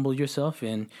 You humble yourself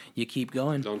and you keep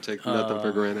going. Don't take nothing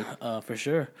for granted. For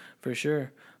sure.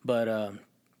 But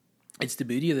it's the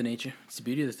beauty of the nature. It's the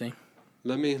beauty of the thing.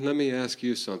 Let me ask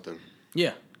you something.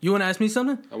 Yeah. You want to ask me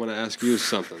something? I want to ask you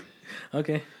something.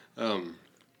 Okay.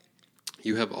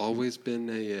 You have always been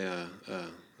a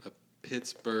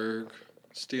Pittsburgh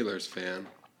Steelers fan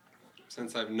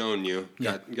since I've known you.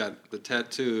 Got the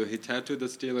tattoo. He tattooed the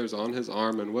Steelers on his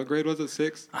arm. And what grade was it?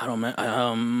 6? I don't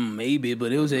know. Maybe,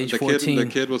 but it was age 14. The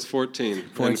kid was 14.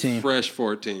 14. And fresh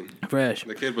 14. Fresh.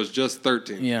 The kid was just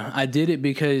 13. Yeah, I did it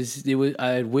because I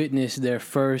had witnessed their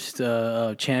first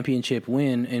championship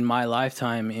win in my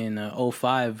lifetime in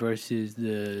 05 versus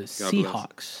the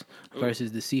Seahawks.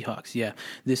 Versus the Seahawks, yeah.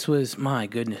 This was, my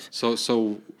goodness. So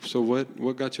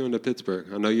what got you into Pittsburgh?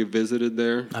 I know you visited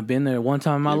there. I've been there one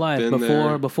time in my life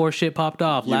before shit popped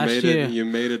off last year. You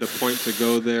made it a point to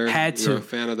go there. Had to. You're a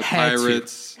fan of the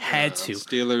Pirates. Had to.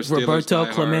 Steelers. Roberto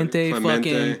Steelers Clemente,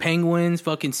 fucking Penguins,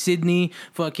 fucking Sydney,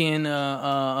 fucking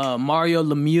Mario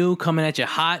Lemieux coming at you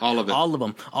hot. All of it. All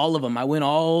of them. I went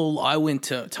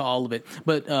to all of it.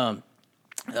 But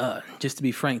just to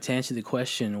be frank, to answer the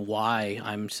question, why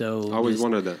I'm so I always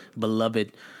wanted that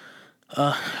beloved.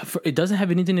 It doesn't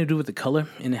have anything to do with the color,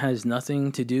 and it has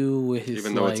nothing to do with his.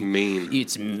 Even though it's mean,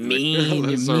 it's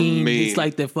mean. It's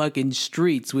like the fucking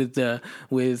streets with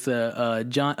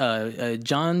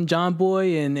John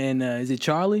Boy and is it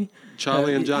Charlie?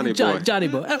 Charlie and Johnny Boy. Johnny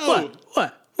Boy.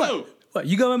 What?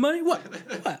 You got my money? What?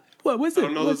 What's it? I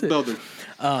don't know this building.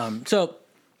 So,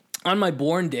 on my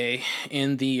born day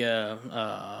in the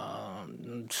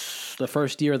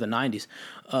first year of the 90s,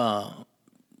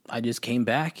 I just came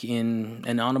back in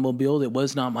an automobile that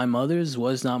was not my mother's,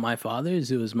 was not my father's.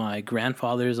 It was my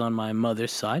grandfather's on my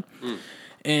mother's side.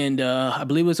 And I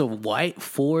believe it was a white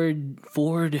Ford.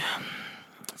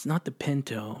 It's not the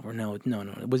Pinto, or no.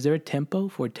 Was there a Tempo?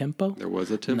 Ford Tempo? There was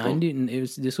a Tempo.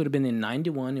 This would have been in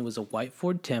 91. It was a white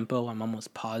Ford Tempo. I'm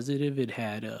almost positive it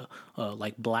had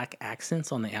like black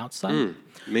accents on the outside.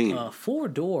 Mean.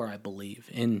 4-door, I believe.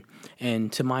 And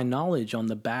to my knowledge, on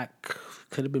the back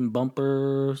could have been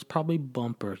bumper. Probably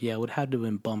bumper. Yeah, it would have to have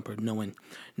been bumper. Knowing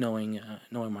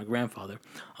my grandfather.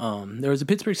 There was a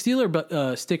Pittsburgh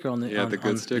Steeler sticker on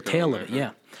the tail of it.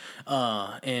 Yeah.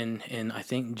 And I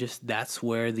think just that's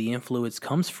where the influence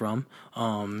comes from.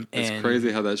 It's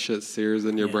crazy how that shit sears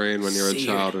in your brain when you're a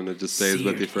child, and it just stays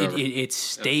with you forever. It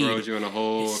stayed. It throws you in a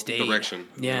whole direction.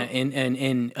 Yeah, and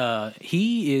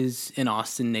he is an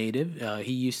Austin native.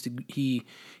 He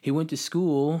went to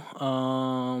school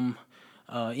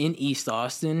in East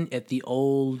Austin at the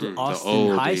old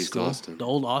Austin High School. The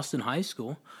old Austin High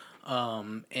School.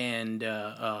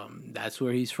 That's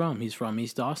where he's from. He's from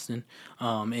East Austin.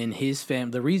 And his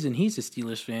the reason he's a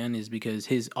Steelers fan is because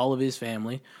all of his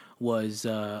family was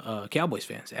Cowboys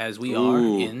fans, as we are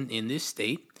in this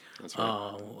state. That's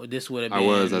right. This would have been. I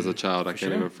was as a child. I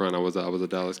can't even front. I was a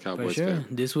Dallas Cowboys fan.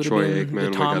 This would have been Troy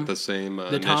Aikman. We got the same the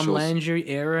initials. Tom Landry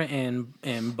era and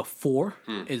before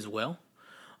as well.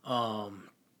 And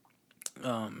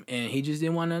he just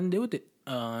didn't want nothing to do with it.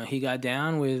 He got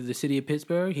down with the city of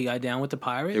Pittsburgh. He got down with the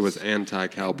Pirates. It was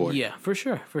anti-cowboy. Yeah, for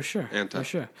sure. Anti. For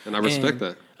sure. And I respect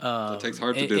that. It takes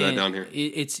hard to do that down here.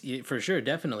 It's for sure,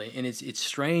 definitely. And it's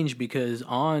strange because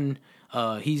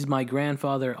he's my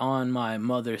grandfather on my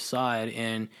mother's side,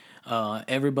 and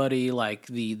everybody like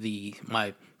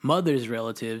my mother's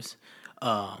relatives,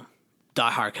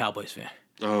 diehard Cowboys fan.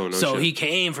 Oh, no so shit. he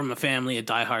came from a family of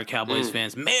diehard Cowboys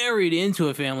fans, married into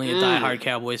a family of diehard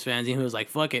Cowboys fans, and he was like,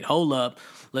 "Fuck it, hold up,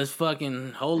 let's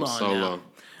fucking hold on now.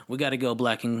 We got to go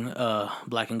black and gold.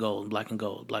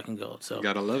 So you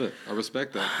gotta love it. I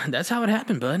respect that. That's how it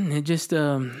happened, bud. It just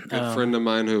good friend of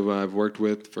mine who I've worked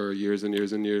with for years and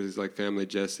years and years. He's like family.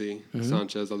 Jesse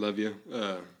Sanchez, I love you.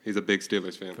 He's a big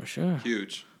Steelers fan for sure.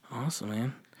 Huge. Awesome,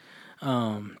 man.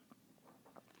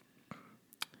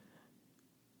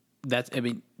 That's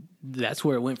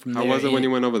where it went from there. How was it when you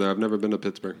went over there? I've never been to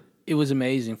Pittsburgh. It was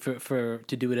amazing to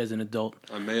do it as an adult.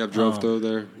 I may have drove through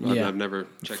there. Yeah. I've never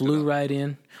checked Flew it out. right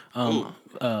in.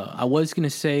 I was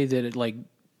gonna say that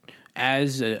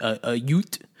as a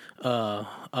youth,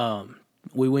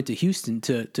 we went to Houston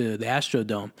to the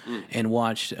Astrodome and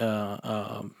watched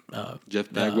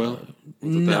Jeff Bagwell.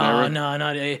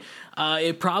 No.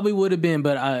 It probably would have been,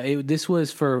 but this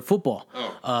was for football.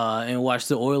 And watched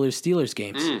the Oilers Steelers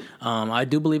games. I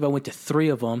do believe I went to 3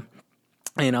 of them.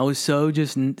 And I was so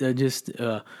just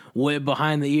wet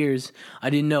behind the ears. I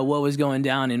didn't know what was going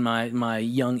down in my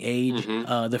young age.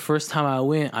 The first time I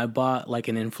went, I bought like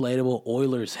an inflatable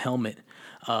Oilers helmet.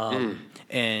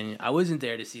 And I wasn't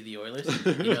there to see the Oilers.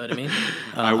 You know what I mean?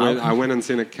 I went and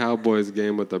seen a Cowboys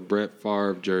game with a Brett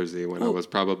Favre jersey when I was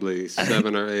probably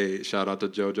 7 or 8. Shout out to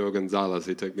JoJo Gonzalez.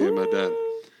 He took me and my dad.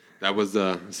 That was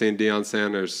seeing Deion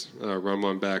Sanders run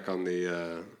one back on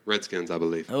the Redskins, I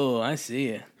believe. Oh, I see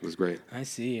it. It was great. I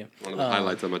see it. One of the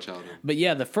highlights of my childhood. But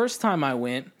yeah, the first time I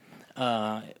went,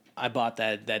 I I bought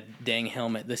that dang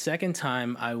helmet. The second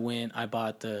time I went, I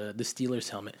bought the Steelers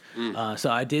helmet. So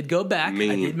I did go back.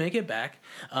 I did make it back.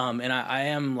 And I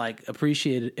am like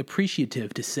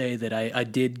appreciative to say that I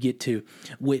did get to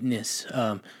witness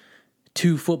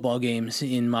 2 football games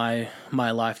in my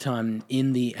lifetime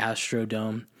in the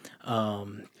Astrodome.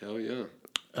 Hell yeah!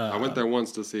 I went there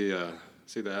once to see the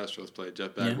Astros play.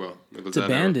 Jeff Bagwell. Yeah. It's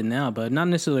abandoned now, but not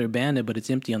necessarily abandoned, but it's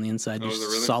empty on the inside. Just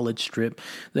really? Solid strip.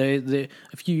 They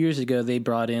a few years ago they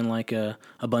brought in like a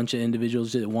bunch of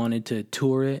individuals that wanted to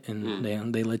tour it,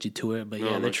 and they let you tour it. But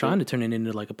yeah, they're trying to turn it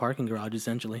into like a parking garage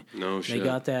essentially. No shit. They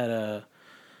got that.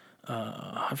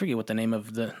 I forget what the name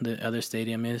of the other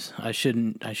stadium is. I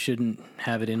shouldn't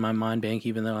have it in my mind bank,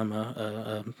 even though I'm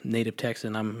a native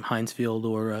Texan. I'm Heinz Field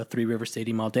or Three River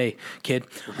Stadium all day, kid.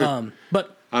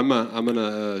 But I'm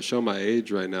gonna show my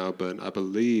age right now, but I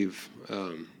believe,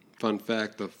 fun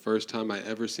fact, the first time I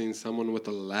ever seen someone with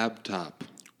a laptop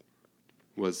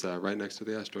was right next to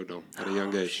the Astrodome at a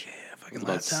young age. Shit,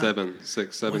 About 7,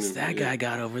 6, 7. What's that guy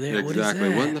got over there? Exactly. What is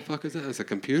that? What in the fuck is that? It's a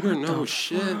computer? No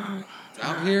shit. It's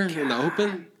out here in the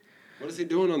open. What is he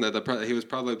doing on that? He was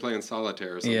probably playing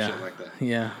solitaire or some shit like that.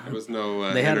 Yeah. There was no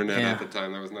internet at the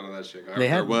time. There was none of that shit.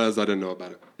 There was. I didn't know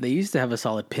about it. They used to have a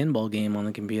solid pinball game on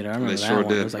the computer. I remember They that sure one.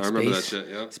 did. It was like I remember that shit,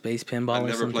 yeah. Space pinball I or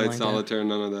never something played like solitaire,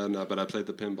 none of that, no, but I played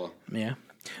the pinball. that. Yeah.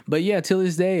 But yeah, till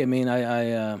this day, I mean,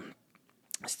 I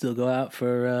still go out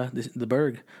for the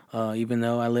Berg. Even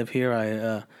though I live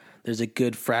here, there's a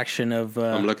good fraction of...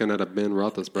 I'm looking at a Ben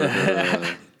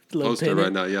Roethlisberger poster pennant,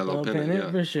 right now. Yeah, little pennant,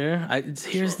 yeah. For sure.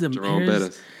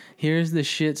 Here's the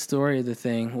shit story of the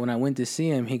thing. When I went to see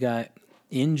him, he got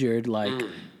injured like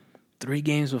 3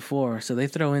 games before. So they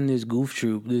throw in this goof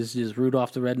troop, this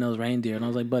Rudolph the Red-Nosed Reindeer. And I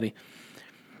was like, buddy,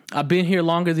 I've been here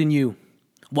longer than you.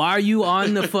 Why are you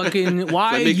on the fucking...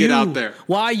 Why Let me get out there.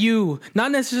 Why you?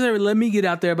 Not necessarily let me get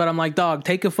out there, but I'm like, dog,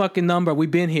 take a fucking number.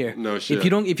 We've been here. No shit.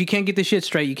 If you can't get the shit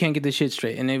straight, you can't get the shit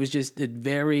straight. And it was just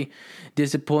very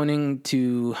disappointing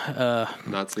to...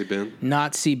 Not see Ben?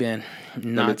 Not see Ben.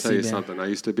 Let me tell you something. I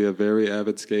used to be a very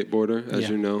avid skateboarder. As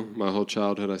you know, my whole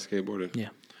childhood I skateboarded. Yeah.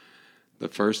 The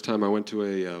first time I went to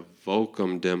a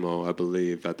Volcom demo, I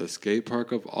believe, at the skate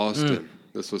park of Austin.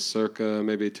 This was circa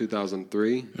maybe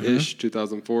 2003-ish,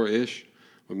 2004-ish,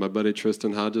 with my buddy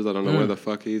Tristan Hodges. I don't know where the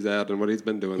fuck he's at and what he's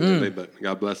been doing lately, but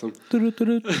God bless him.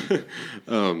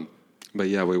 But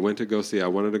yeah, we went to go see, I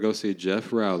wanted to go see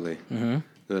Jeff Rowley.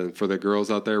 For the girls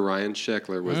out there, Ryan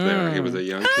Sheckler was there. He was a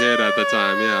young kid at the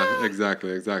time. Yeah,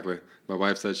 exactly. My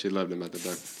wife said she loved him at the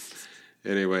time.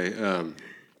 Anyway,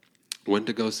 went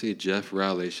to go see Jeff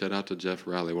Rowley. Shout out to Jeff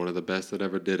Rowley, one of the best that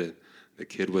ever did it. The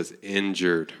kid was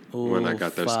injured when I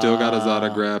got there. Still got his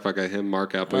autograph. I got him,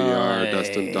 Mark Appleyard,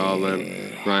 Dustin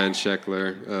Dahlin, Ryan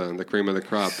Sheckler, the cream of the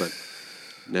crop, but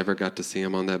never got to see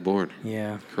him on that board.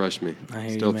 Yeah. Crushed me. I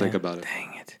hear Still you, think man. about it.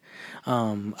 Dang it.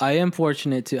 I am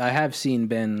fortunate I have seen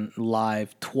Ben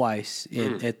live twice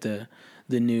at the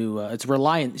new, it's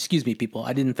Reliant, excuse me, people,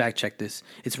 I didn't fact check this.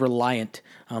 It's Reliant.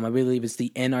 I believe it's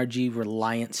the NRG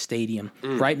Reliant Stadium,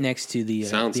 right next to the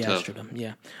Astrodome.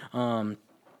 Yeah.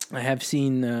 I have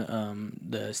seen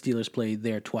the Steelers play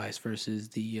there twice versus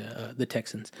the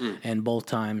Texans, and both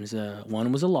times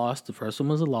one was a loss. The first one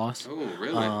was a loss. Oh,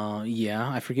 really? Yeah,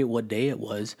 I forget what day it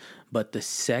was, but the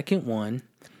second one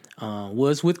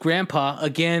was with Grandpa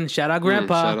again. Shout out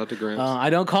Grandpa. Shout out to Gramps. I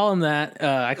don't call him that.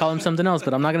 I call him something else,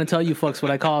 but I'm not going to tell you folks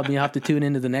what I call him. You have to tune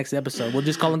into the next episode. We'll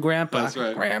just call him Grandpa. That's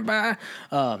right. Grandpa.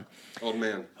 Old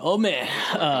man.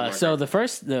 So the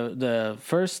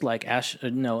first like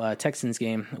Texans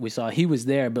game we saw, he was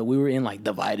there, but we were in like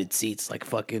divided seats, like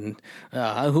fucking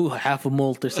half a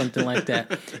molt or something like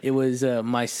that. It was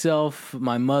myself,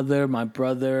 my mother, my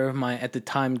brother, my at the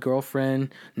time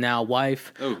girlfriend, now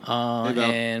wife,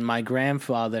 and my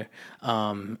grandfather,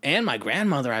 and my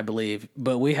grandmother, I believe.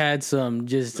 But we had some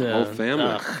just whole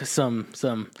family,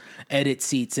 some edit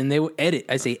seats, and they were edit.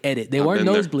 I say edit. They weren't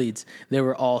nosebleeds. They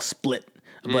were all split,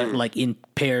 but like in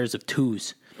pairs of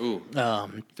 2s. Ooh.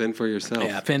 Fend for yourself.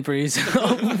 Yeah, fend for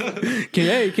yourself. Can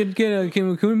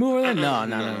we move over there?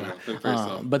 No. Fend for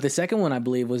yourself. But the second one, I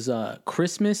believe, was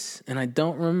Christmas, and I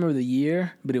don't remember the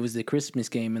year, but it was the Christmas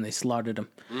game, and they slaughtered them.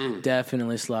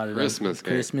 Definitely slaughtered them.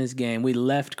 Christmas game. We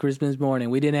left Christmas morning.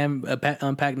 We didn't have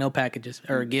unpack no packages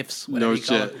or gifts. No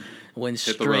shit. Went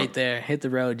straight there. Hit the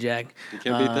road, Jack. You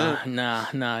can't beat that.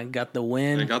 Nah. Got the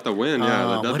win. I got the win,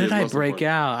 yeah. What did I break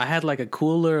out? I had like a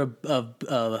cooler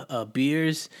of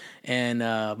beers, and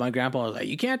my grandpa was like,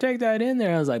 "You can't take that in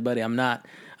there." I was like, "Buddy, I'm not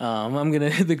I'm gonna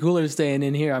the cooler's staying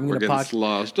in here. I'm We're gonna getting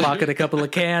sloshed. pocket a couple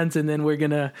of cans, and then we're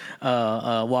gonna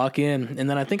walk in. And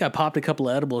then I think I popped a couple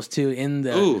of edibles too in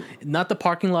the Ooh. not the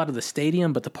parking lot of the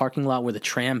stadium, but the parking lot where the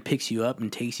tram picks you up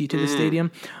and takes you to the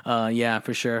stadium. Yeah,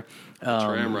 for sure.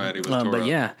 Tram ride, he was tore But up.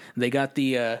 yeah, they got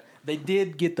the they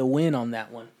did get the win on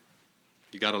that one.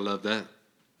 You gotta love that.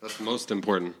 That's most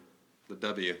important. The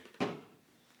W.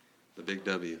 The big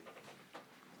W.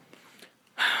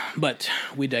 But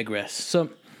we digress. So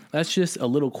that's just a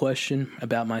little question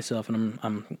about myself, and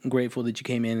I'm grateful that you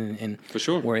came in and For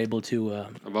sure. were able to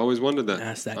I've always wondered that.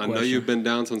 Ask that I know question. you've been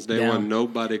down since day Down. one.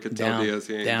 Nobody could tell down, Diaz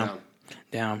he ain't down.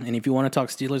 down. And if you want to talk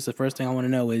Steelers, the first thing I want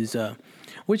to know is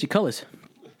where's your colors?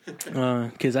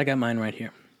 Because I got mine right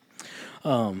here.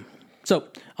 So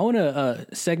I want to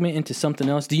segment into something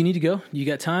else. Do you need to go? You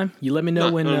got time? You let me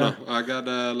know when. No. I got,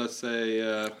 let's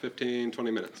say, 15,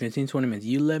 20 minutes. 15, 20 minutes.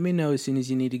 You let me know as soon as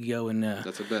you need to go, and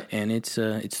That's a bet. And it's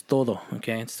todo.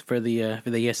 Okay, it's for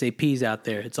the SAPs out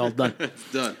there. It's all done.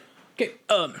 It's done. Okay,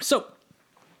 so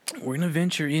we're gonna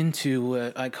venture into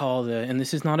what I call and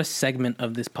this is not a segment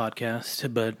of this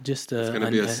podcast, but just It's going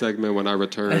to be a segment when I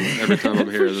return. Every time I'm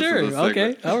here, for this sure. is a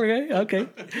segment.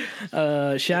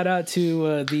 Okay. Shout out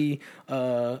to the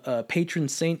patron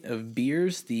saint of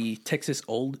beers, the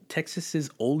Texas's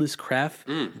oldest craft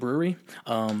brewery.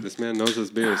 This man knows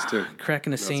his beers, too.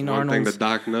 Cracking a That's St. one thing Arnold's. the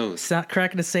doc knows.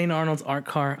 Cracking a St. Arnold's Art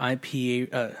Car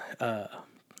IPA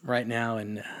right now,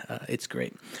 and it's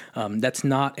great. That's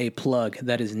not a plug.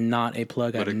 That is not a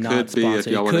plug. But I'm it not could be sponsored.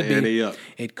 if y'all It want to could be. ante up.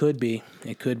 It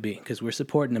could be, because we're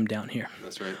supporting them down here.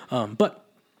 That's right. But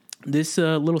this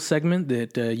little segment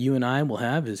that you and I will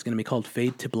have is going to be called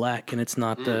 "Fade to Black," and it's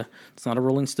not a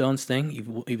Rolling Stones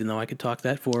thing, even though I could talk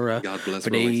that for God bless for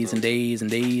Rolling days and Stones. days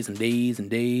and days and days and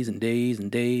days and days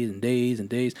and days and days and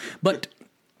days. But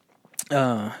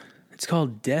it's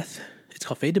called Death. It's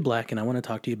called Fade to Black, and I want to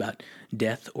talk to you about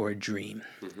death or a dream.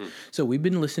 So we've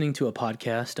been listening to a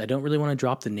podcast. I don't really want to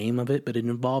drop the name of it, but it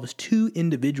involves two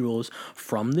individuals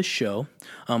from the show.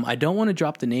 I don't want to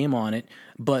drop the name on it,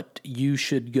 but you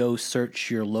should go search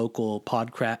your local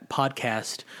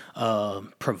podcast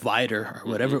provider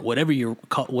or whatever you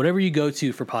go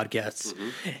to for podcasts.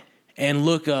 And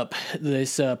look up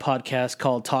this podcast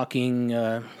called Talking.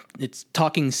 It's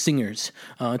Talking Singers.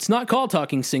 It's not called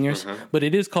Talking Singers, but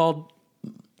it is called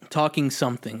Talking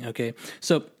something. Okay,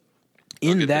 so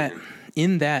and that's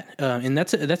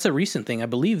a recent thing. I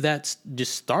believe that's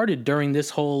just started during this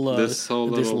whole This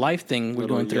little- life thing we're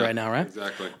going through right now, right?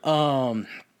 Exactly. So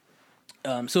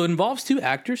it involves two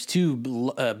actors, two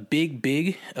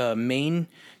big main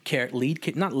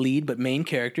not lead, but main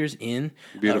characters in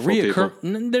Beautiful people.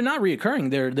 They're not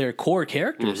reoccurring. They're core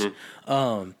characters.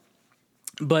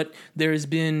 But there has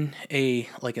been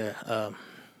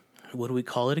what do we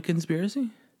call it? A conspiracy,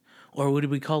 or what do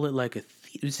we call it? Like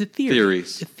it's a theory.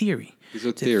 Theories. A theory. These are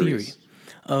It's a theory theories.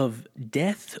 of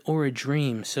death or a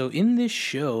dream. So in this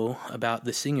show about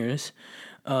the singers,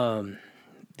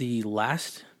 the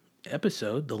last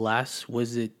episode,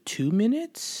 was it 2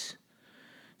 minutes?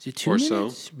 Is it 2 Or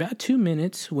minutes? so. About 2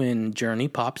 minutes when Journey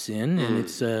pops in, and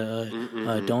it's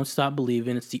Don't Stop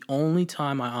Believing. It's the only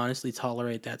time I honestly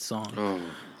tolerate that song. Oh,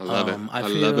 I love it. I I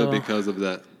love feel- it because of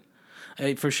that.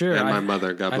 For sure. And my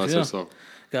mother, God bless her soul.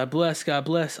 God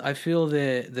bless. I feel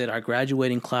that our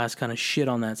graduating class kind of shit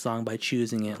on that song by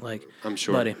choosing it. Like, I'm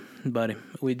sure. buddy,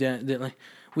 we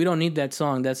don't need that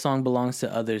song. That song belongs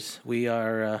to others. We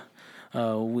are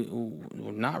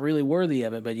we're not really worthy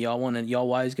of it, but y'all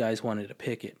wise guys wanted to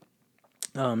pick it.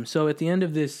 So at the end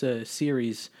of this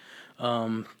series,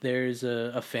 there's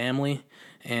a family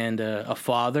and a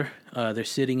father. They're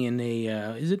sitting in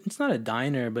it's not a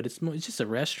diner, but it's just a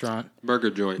restaurant. Burger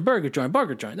joint. Burger joint.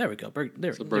 There we go.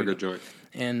 It's a burger joint.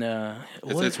 And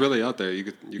It's really out there. You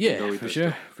can go eat for this sure,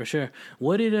 stuff. for sure.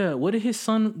 What did his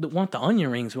son want? The onion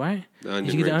rings, right? The onion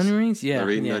Did you get rings. the onion rings? Yeah, They're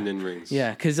eating yeah. onion rings.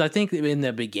 Yeah, because I think in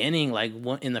the beginning, like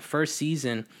in the first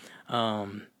season,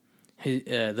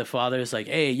 the father is like,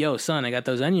 "Hey, yo, son, I got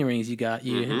those onion rings you got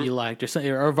you liked," or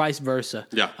something, or vice versa.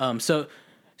 Yeah. So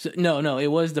no, it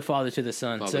was the father to the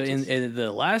son. Father So to in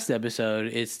the last episode,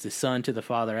 it's the son to the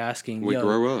father asking, We "Yo,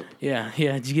 grow up. Yeah.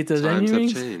 Did you get those Times onion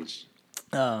have rings?"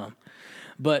 changed.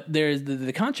 But there's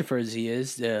the controversy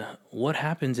is what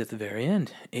happens at the very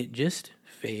end. It just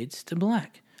fades to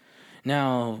black.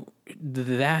 Now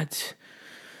that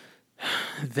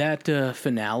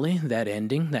finale, that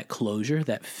ending, that closure,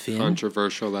 that fin.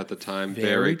 Controversial at the time. Very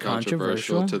Very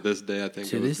controversial. controversial. To this day, I think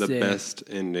To it was this the day. best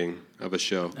ending of a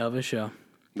show. Of a show.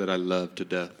 that I love to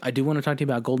death. I do want to talk to you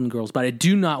about Golden Girls, but I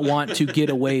do not want to get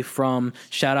away from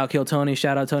shout out Kill Tony,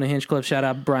 shout out Tony Hinchcliffe, shout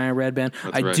out Brian Redband.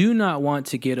 I do not want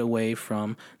to get away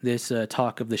from this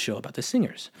talk of the show about the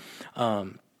singers.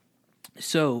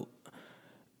 So,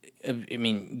 I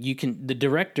mean, you can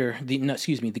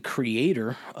the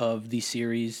creator of the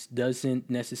series doesn't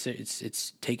necessarily.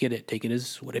 It's take it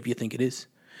as whatever you think it is.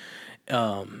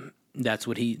 That's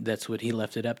what he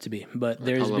left it up to be. But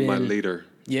there's been my leader.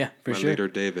 Yeah, for sure. My leader,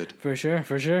 David. For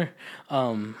sure.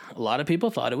 A lot of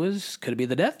people thought could it be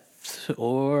the death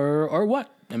or what?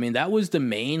 I mean, that was the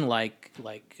main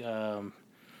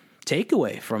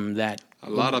takeaway from that. A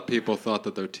lot of people thought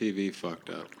that their TV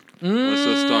fucked up. Let's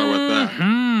just start with that.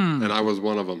 And I was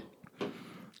one of them.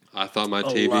 I thought my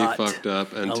TV fucked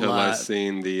up until I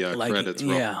seen the credits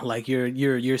roll. Yeah, like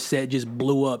your set just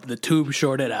blew up, the tube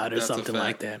shorted out or something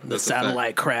like that. The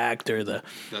satellite cracked or the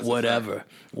whatever.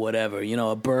 You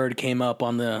know, a bird came up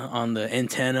on the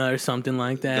antenna or something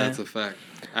like that. That's a fact.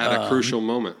 At a crucial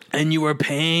moment. And you were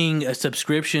paying a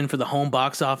subscription for the home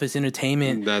box office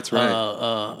entertainment. That's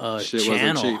right.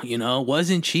 Channel. You know,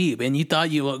 wasn't cheap, and you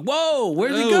thought you were whoa,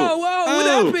 where'd it go? Whoa,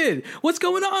 what happened? What's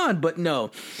going on? But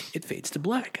no, it fades to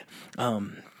black.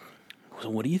 So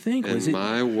what do you think? In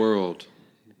my world,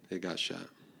 he got shot.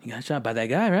 He got shot by that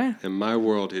guy, right? In my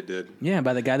world, he did. Yeah,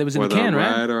 by the guy that was in the Whether can, I'm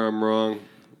right? right or I'm wrong,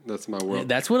 that's my world.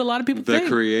 That's what a lot of people think. The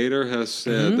creator has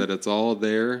said that it's all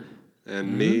there.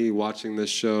 And me watching this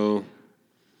show,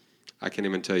 I can't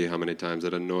even tell you how many times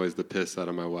it annoys the piss out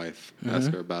of my wife.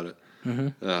 Ask her about it.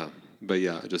 But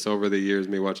yeah, just over the years,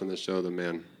 me watching this show, the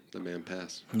man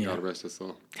passed. God rest his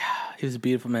soul. He was a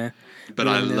beautiful man. But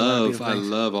I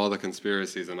love all the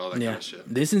conspiracies and all that kind of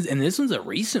shit. This one's a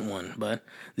recent one, but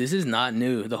this is not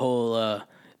new. The whole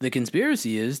the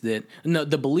conspiracy is that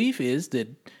the belief is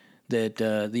that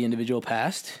the individual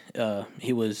passed.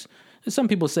 He was. Some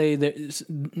people say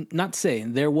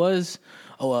there was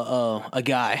a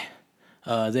guy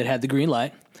that had the green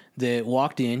light that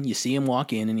walked in. You see him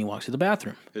walk in, and he walks to the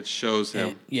bathroom. It shows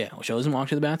him. It shows him walk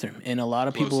to the bathroom. And a lot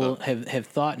of people have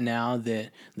thought now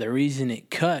that the reason it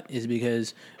cut is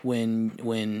because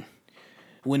when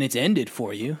it's ended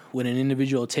for you, when an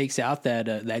individual takes out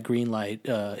that green light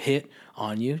hit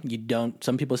on you, you don't.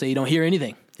 Some people say you don't hear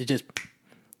anything. It's just.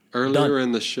 Earlier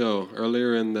in the show,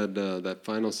 that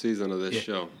final season of this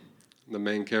show, the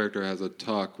main character has a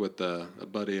talk with a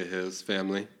buddy of his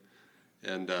family,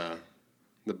 and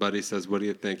the buddy says, "What do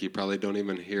you think? You probably don't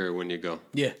even hear it when you go."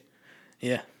 Yeah.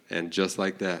 And just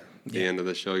like that, the end of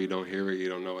the show, you don't hear it, you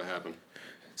don't know what happened.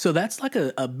 So that's like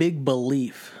a big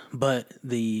belief, but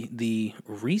the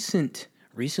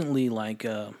recently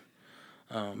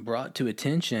brought to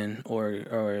attention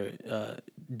or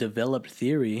developed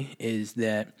theory is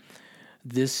that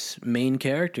this main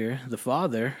character, the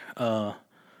father,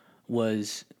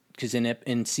 was because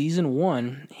in season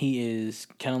 1 he is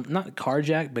kind of not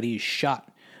carjacked, but he's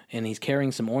shot, and he's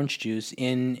carrying some orange juice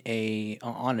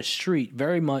on a street,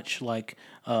 very much like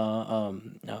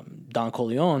Don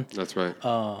Corleone. That's right.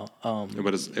 But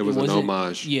it was an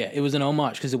homage. Yeah, it was an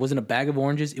homage because it wasn't a bag of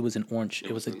oranges; it was an orange.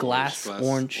 It was a glass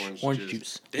orange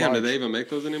juice. Damn, do they even make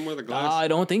those anymore? The glass? I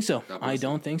don't think so.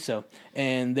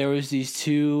 And there was these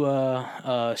two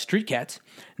street cats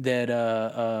that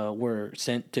were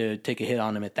sent to take a hit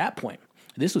on him at that point.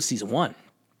 This was season 1.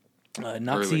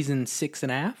 Not early. Season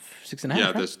 6.5. Yeah,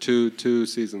 right? there's two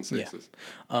season 6s.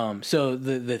 Yeah. So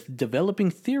the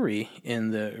developing theory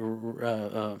in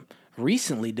the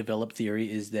recently developed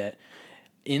theory is that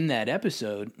in that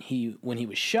episode, when he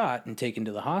was shot and taken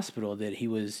to the hospital, that he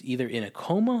was either in a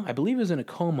coma. I believe he was in a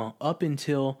coma up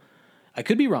until. I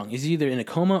could be wrong. He's either in a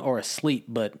coma or asleep,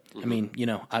 but I mean,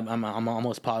 I'm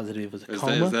almost positive it was a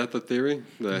coma. Is that the theory?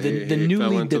 That the he newly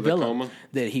fell into developed the coma?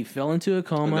 That he fell into a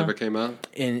coma, It never came out,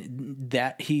 and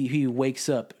that he wakes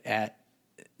up at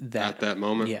that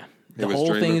moment. Yeah, the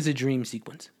whole thing is a dream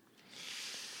sequence.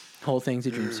 Whole thing's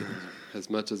a dream sequence. As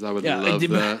much as I would love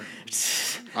that,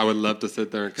 I would love to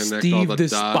sit there and connect all the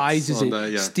despises dots. It. On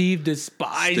that, yeah. Steve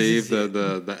despises Steve,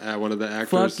 the one of the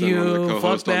actors, fuck and one of the you,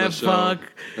 co-hosts fuck on the that show. fuck,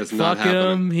 It's fuck not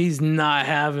happening. him. He's not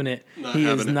having it. He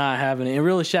is not having it. And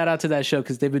really, shout out to that show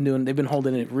because they've been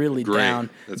holding it really down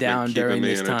during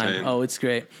this time. Oh, it's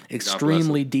great.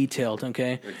 Extremely detailed.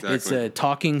 Okay, Exactly. It's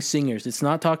talking singers. It's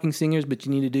not talking singers, but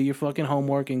you need to do your fucking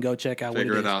homework and go check out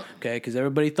Figure what it is. Out. Okay, because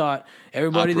everybody that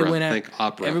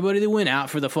went out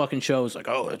for the fucking show was like,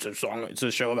 oh, it's a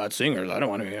show about singers. I don't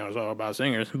want to hear a show about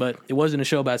singers, but it wasn't a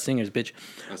show about singers, bitch.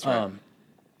 That's right.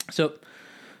 So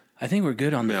I think we're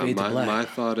good on the fade to black. My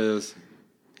thought is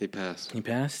He passed. He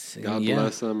passed. God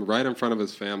bless him. Right in front of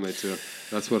his family too.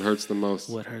 That's what hurts the most.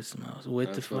 What hurts the most?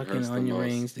 With That's the what fucking hurts the onion most.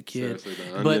 rings, the kid. Seriously,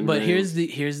 the But onion here's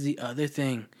rings. the other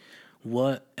thing.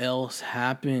 What else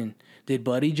happened? Did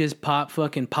Buddy just pop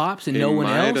fucking pops and no one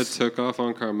He might have else? took off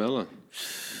on Carmella.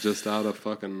 Just out of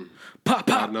fucking Pop.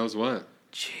 God knows what.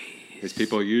 Jeez. These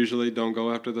people usually don't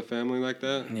go after the family like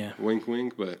that. Yeah. Wink,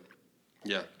 wink, but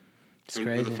yeah. It's Who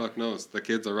crazy. the fuck knows? The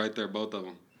kids are right there, both of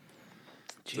them.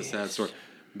 It's a sad Jeez. story.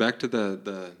 Back to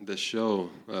the show.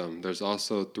 There's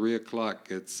also 3:00.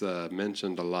 It's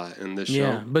mentioned a lot in this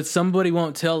Yeah, show. but somebody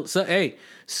won't tell. So, hey,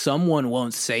 someone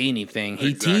won't say anything.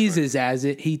 He Exactly. teases as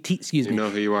it. Excuse You me. know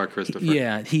who you are, Christopher.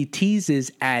 Yeah, he teases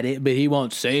at it, but he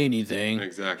won't say anything.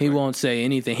 Exactly. He won't say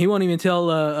anything. He won't even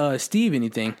tell Steve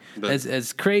anything.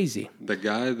 That's crazy. The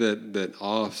guy that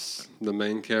offs the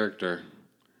main character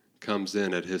comes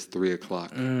in at his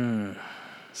 3:00.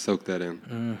 Soak that in.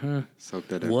 Mm-hmm. Soak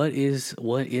that in. What is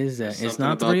that? It's Something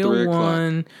not about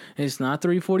 3:01. It's not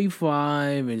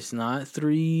 3:45. It's not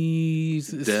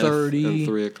 3:30. Death and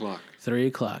 3:00.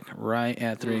 3:00, right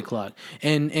at 3:00.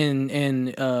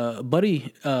 And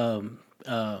Buddy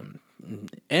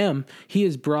M, he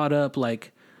has brought up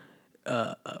like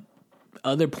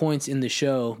other points in the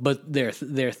show, but they're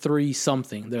 3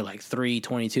 something. They're like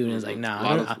 3:22, and it's like,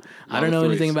 nah, I don't know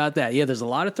anything about that. Yeah, there's a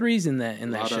lot of threes in that A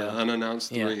lot show. of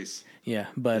unannounced Yeah. threes Yeah,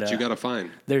 but that you got to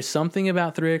find. there's something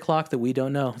about 3:00 that we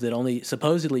don't know, that only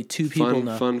supposedly 2 people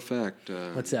know. Fun fact.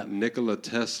 What's that? Nikola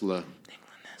Tesla.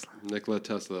 Nikola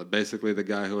Tesla. Basically the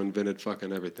guy who invented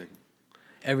fucking everything.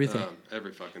 Everything.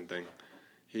 Every fucking thing.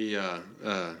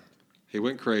 He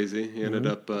went crazy. He ended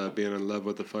up being in love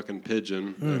with a fucking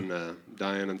pigeon and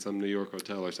dying in some New York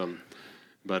hotel or something.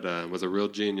 But was a real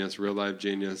genius, real life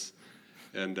genius.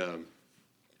 And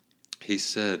he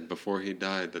said before he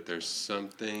died that there's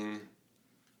something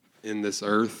in this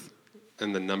earth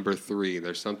and the number 3.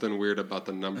 There's something weird about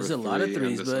the number 3. There's a lot of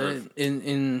threes, in this but earth.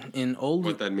 in older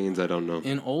What that means, I don't know.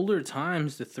 in older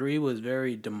times, the 3 was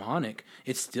very demonic.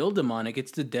 It's still demonic.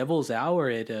 It's the devil's hour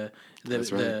at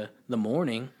That's right. the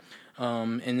morning,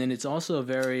 and then it's also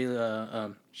very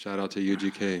Shout out to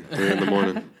UGK, 3 in the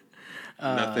morning.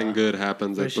 Nothing good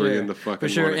happens at 3 in the fucking for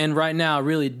sure. morning. And right now,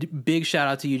 really big shout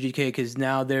out to UGK because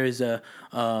now there's a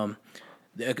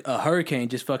hurricane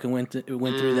just fucking went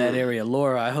through that area.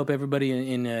 Laura, I hope everybody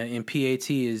in PAT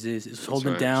is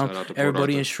holding right. down. Shout out to Port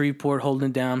Everybody in Arthur. Shreveport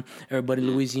holding down. Everybody in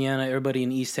Louisiana. Everybody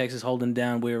in East Texas holding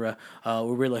down. We're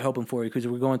really hoping for you because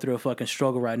we're going through a fucking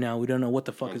struggle right now. We don't know what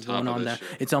the fuck is top going of on this there.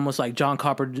 shit. It's almost like John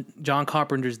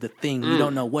Carpenter's The Thing. You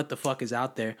don't know what the fuck is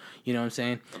out there. You know what I'm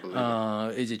saying?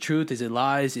 believe Is it truth? Is it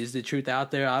lies? Is the truth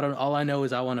out there? All I know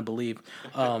is I want to believe.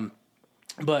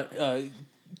 But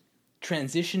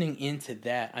transitioning into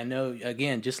that, I know,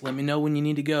 again, just let me know when you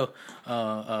need to go.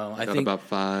 I Got think about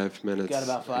 5 minutes. got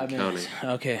about 5 and minutes. counting.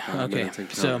 Okay. 5 minutes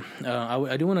and So counting.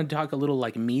 I do want to talk a little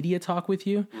like media talk with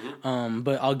you,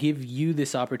 but I'll give you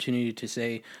this opportunity to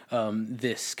say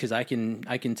this because I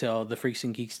can tell the Freaks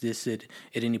and Geeks this at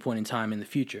any point in time in the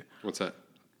future. What's that?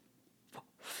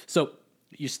 So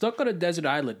you're stuck on a desert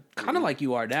island, kind of like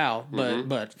you are now,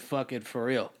 but fuck it for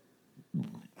real.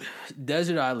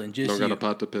 Desert island, just Don't got you. a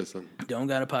pot to piss in. Don't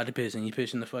got a pot to piss in. You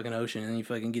fish in the fucking ocean, and then you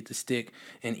fucking get the stick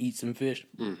and eat some fish,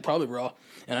 probably raw.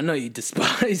 And I know you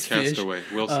despise fish. Castaway,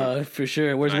 Wilson. For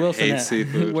sure. Where's I Wilson hate at?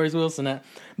 seafood. Where's Wilson at?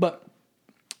 But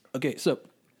okay, so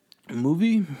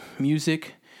movie,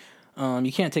 music.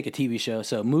 You can't take a TV show.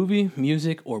 So movie,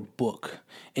 music, or book,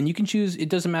 and you can choose. It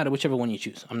doesn't matter whichever one you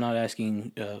choose. I'm not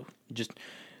asking. Just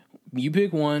you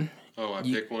pick one. Oh, I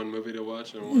pick one movie to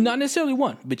watch and one. Not necessarily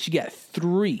one, but you got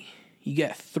 3. You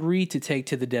got 3 to take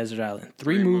to the desert island.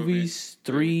 3 Three movies, movies,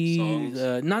 3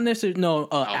 songs? not necessarily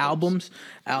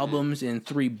albums, and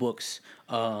 3 books.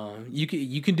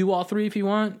 You can do all 3 if you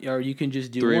want, or you can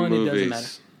just do 3 one. movies. It doesn't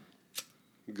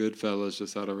matter. Goodfellas,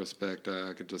 just out of respect,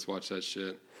 I could just watch that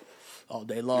shit. All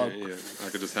day long, Yeah, I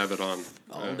could just have it on.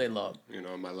 all day long. You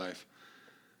know, in my life.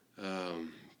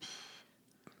 I'm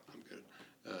good.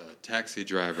 Taxi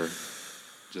Driver.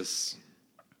 Just,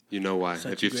 you know why.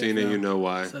 Such If a you've great seen it, film. you know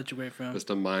why. Such a great film. Just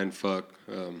a mind fuck.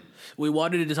 We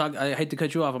wanted to talk. I hate to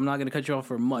cut you off. I'm not going to cut you off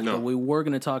for much, No. but we were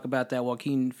going to talk about that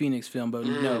Joaquin Phoenix film. But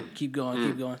no, keep going,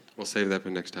 keep going. We'll save that for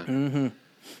next time.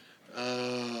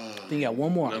 I think you got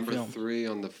one more on Number film. 3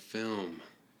 on the film.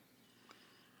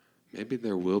 Maybe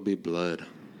There Will Be Blood.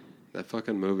 That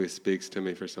fucking movie speaks to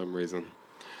me for some reason.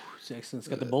 It's excellent. It's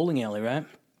got the bowling alley, right?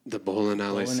 The bowling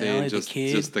alley Bowling scene, alley, the just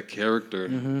kid. just the character.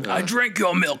 I drank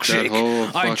your milkshake. whole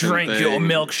I fucking drank your thing.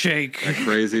 milkshake.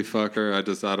 Crazy fucker. I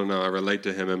don't know. I relate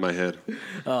to him in my head.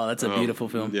 Oh, that's a beautiful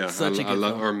film. Yeah, Such a good I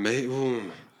love.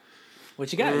 film. Or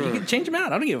What you got? You can change them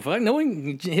out. I don't give a fuck. No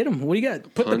one can hit them. What do you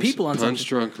got? Put the people on something. Punch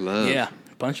Drunk Love. Yeah.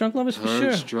 Punch Drunk Love is for sure.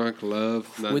 Punch Drunk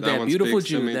Love. With that beautiful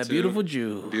Jew. That too. beautiful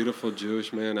Jew. Beautiful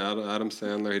Jewish man, Adam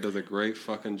Sandler. He does a great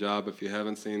fucking job. If you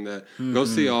haven't seen that, go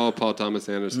see all Paul Thomas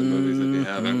Anderson movies if you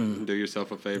haven't. Do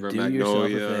yourself a favor.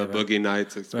 Magnolia, Boogie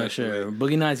Nights especially. For sure.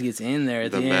 Boogie Nights gets in there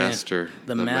at the end.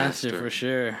 The Master for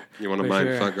sure. You want to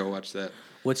mind fuck, go watch that.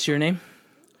 What's your name?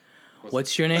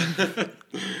 What's your name?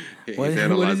 He's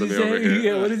analyzing me over here.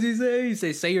 Yeah, what does he say? He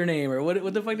say your name, or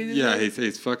what the fuck did he say? Yeah,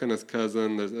 he's fucking his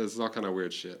cousin. There's all kind of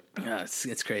weird shit.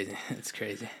 It's crazy. It's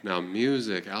crazy. Now,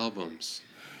 music, albums.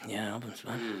 Yeah, albums,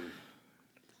 man.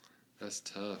 That's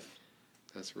tough.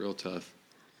 That's real tough.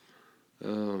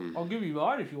 I'll give you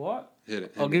mine if you want. Hit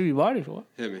it. I'll give you mine if you want.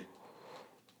 Hit me.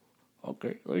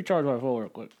 Okay, let me charge my phone real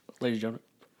quick, ladies and gentlemen.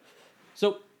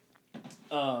 So,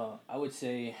 I would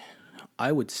say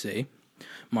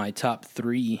my top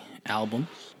 3 albums,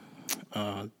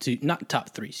 not top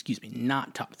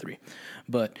 3,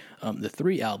 but the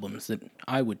 3 albums that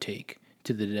I would take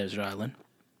to the desert island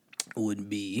would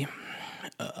be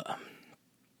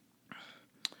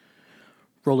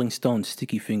Rolling Stones'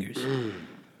 Sticky Fingers.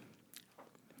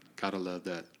 Gotta love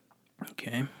that.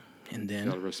 Okay, and then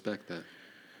Gotta respect that.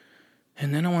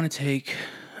 And then I want to take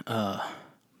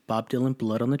Bob Dylan,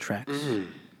 Blood on the Tracks.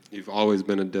 You've always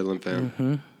been a Dylan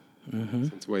fan.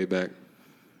 Since way back.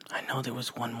 I know there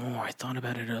was one more. I thought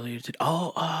about it earlier today.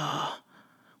 What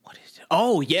is it?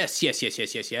 Oh, yes.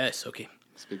 Okay.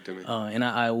 Speak to me.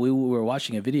 And we were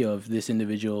watching a video of this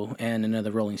individual and another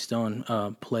Rolling Stone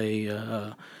play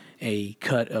a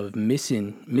cut of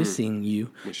Missing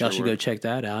You. Y'all should go check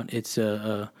that out. It's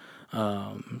the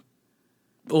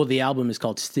album is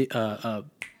called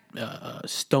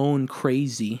Stone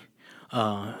Crazy.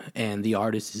 And the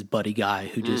artist is Buddy Guy,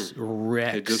 who just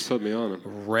wrecks. He just put me on him.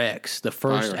 Wrecks. The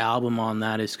first album on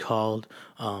that is called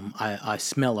I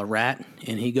Smell a Rat,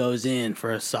 and he goes in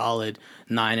for a solid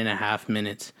 9.5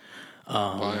 minutes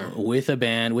with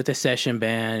a session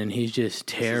band, and he's just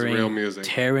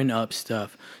tearing up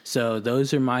stuff. So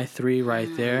those are my 3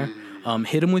 right there.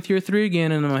 Hit him with your 3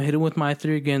 again, and I'm gonna hit him with my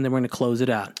 3 again. Then we're gonna close it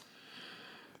out.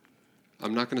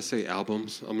 I'm not going to say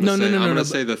albums. I'm going to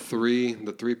say the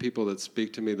three people that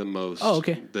speak to me the most. Oh,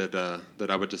 okay. That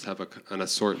I would just have an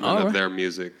assortment of their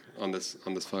music on this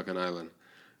fucking island.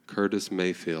 Curtis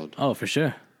Mayfield. Oh, for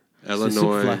sure.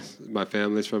 Illinois. My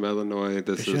family's from Illinois.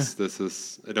 This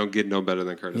is. It don't get no better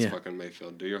than Curtis fucking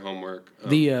Mayfield. Do your homework.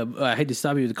 I hate to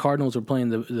stop you. The Cardinals are playing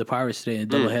the Pirates today in a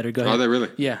doubleheader. Go ahead. Oh, they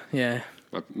really? Yeah.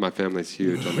 My family's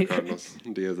huge on the Cardinals.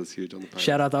 Diaz is huge on the Pirates.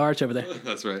 Shout out to Arch over there.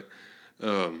 That's right.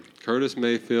 Curtis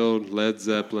Mayfield, Led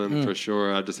Zeppelin, for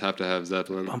sure. I just have to have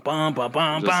Zeppelin.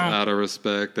 Out of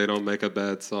respect. They don't make a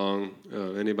bad song.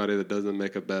 Anybody that doesn't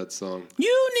make a bad song.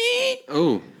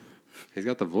 Oh, he's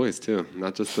got the voice too.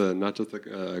 Not just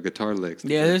the guitar licks.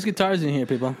 Yeah, there's guitars in here,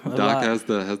 people. Doc has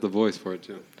the voice for it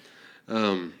too.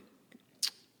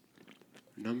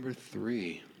 Number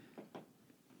 3.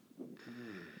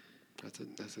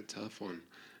 That's a tough one.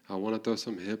 I want to throw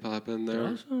some hip hop in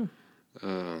there.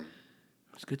 Awesome.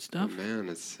 It's good stuff. Oh, man,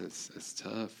 it's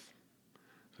tough.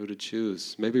 Who to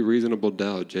choose? Maybe Reasonable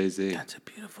Doubt, Jay-Z. That's a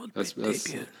beautiful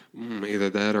debut. Either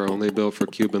that or Only Built for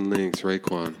Cuban Links,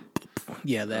 Raekwon.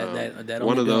 Yeah, that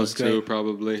one of those two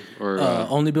probably. Or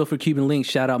Only Built for Cuban Links.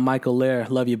 Shout out Michael Lair.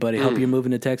 Love you, buddy. Hope you're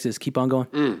moving to Texas. Keep on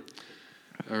going.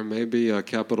 Or maybe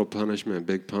Capital Punishment,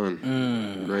 Big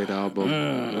Pun. Great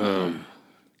album.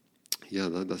 Yeah,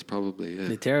 that's probably it.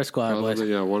 The Terror Squad, probably, boys.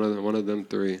 Yeah, one of them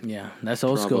 3. Yeah, that's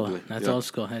old school. That's old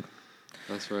school. Head.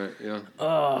 That's right. Yeah.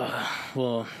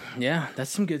 Well, yeah, that's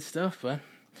some good stuff, bud.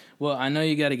 Well, I know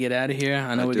you got to get out of here.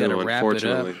 I know we got to wrap it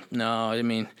up. No, I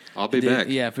mean, I'll be back.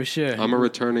 Yeah, for sure. I'm a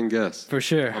returning guest. For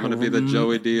sure. I'm going to be the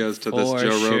Joey Diaz to this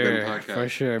Joe Rogan podcast. For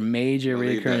sure. Major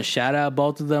recurrence. Shout out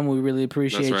both of them. We really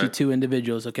appreciate you 2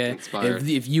 individuals, okay?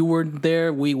 If you weren't there,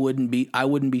 I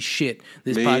wouldn't be shit.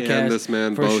 This podcast. Me and this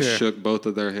man both shook both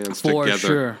of their hands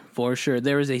together. For sure.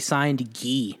 There is a signed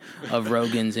gi of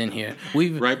Rogan's in here.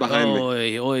 Right behind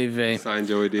me. Signed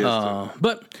Joey Diaz.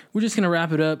 But we're just going to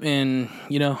wrap it up and,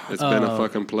 it's been a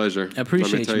fucking pleasure. I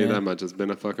appreciate Let me tell you man. that much. It's been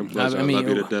a fucking pleasure. I love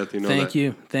you to death. You know Thank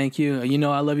you.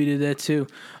 I love you to death too.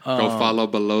 Go follow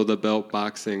Below the Belt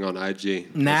Boxing on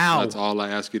IG. Now. That's all I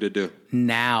ask you to do.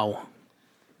 Now.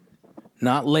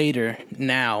 Not later.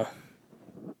 Now.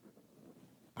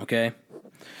 Okay?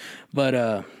 But,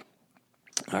 all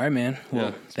right, man.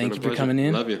 Well, thank you for coming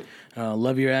in. Love you.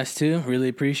 Love your ass too. Really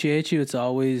appreciate you. It's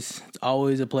always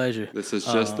a pleasure. This is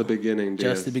just the beginning,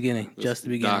 Diaz. Just the beginning. Just the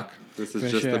beginning. Doc, this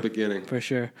is just the beginning. For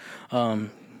sure.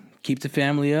 Keep the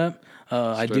family up.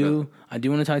 I do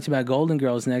want to talk to you about Golden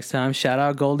Girls next time. Shout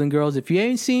out Golden Girls. If you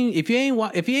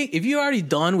already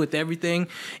done with everything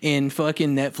in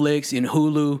fucking Netflix and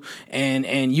Hulu,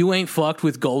 and you ain't fucked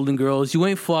with Golden Girls, you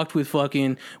ain't fucked with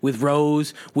fucking with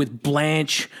Rose, with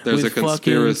Blanche, There's with a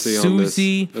conspiracy fucking on this.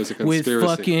 Susie, There's a with conspiracy.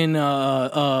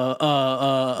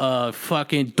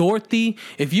 fucking Dorothy.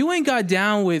 If you ain't got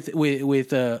down with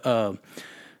the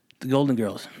Golden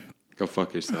Girls, Go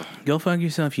fuck yourself. go fuck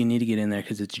yourself. You need to get in there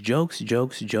because it's jokes.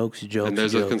 And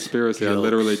there's a conspiracy. I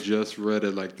literally just read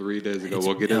it like 3 days ago.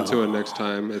 We'll get into it next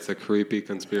time. It's a creepy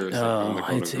conspiracy. On the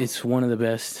Golden Girls. It's one of the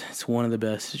best. It's one of the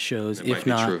best shows, It if might be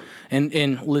not. true.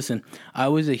 And listen, I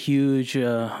was a huge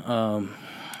we'll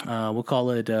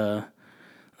call it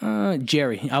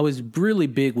Jerry. I was really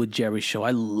big with Jerry's show.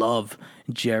 I love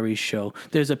Jerry's show.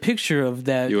 There's a picture of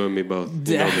that. You and me both.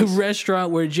 You know That this.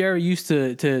 restaurant where Jerry used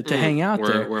to hang out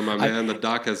there. Where my man, the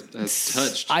doc, has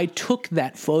touched. I took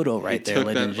that photo right there, took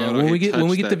ladies that and gentlemen. photo. When He we get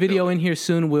touched the that video building. in here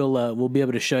soon, we'll be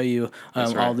able to show you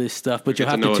That's all right. this stuff. But Get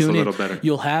you'll have to know to us a tune in. little better.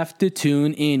 You'll have to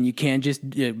tune in. You can't just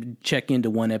check into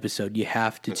one episode. You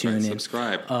have to That's tune right. in.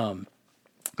 Subscribe.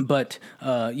 But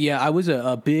yeah, I was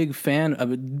a big fan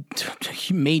of a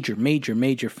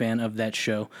major fan of that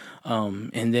show.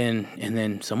 And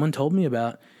then someone told me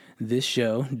about this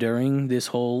show during this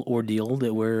whole ordeal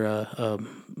that we're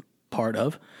part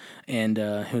of, and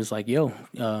he was like, "Yo,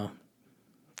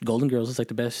 Golden Girls is like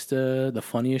the best, the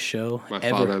funniest show My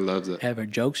ever. father loves it. Ever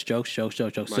jokes. My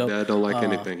dad don't like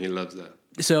anything. He loves that.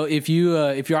 So if you're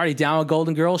already down with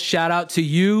Golden Girls, shout out to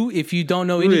you. If you don't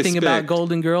know anything about Respect.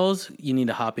 Golden Girls, you need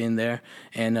to hop in there.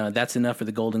 And that's enough for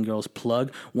the Golden Girls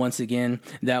plug. Once again,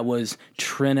 that was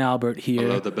Trent Albert here.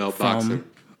 Below the Bell from Boxing.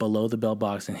 Below the Bell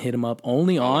Boxing. Hit him up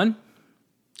only on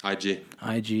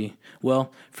IG.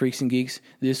 Well, Freaks and Geeks,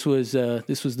 this was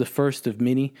the first of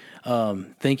many.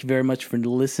 Thank you very much for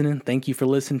listening. Thank you for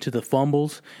listening to the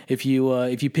fumbles. If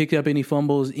you picked up any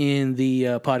fumbles in the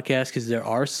podcast, because there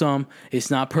are some,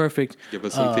 it's not perfect. Give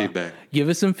us some feedback. Give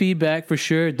us some feedback for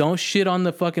sure. Don't shit on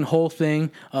the fucking whole thing.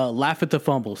 Laugh at the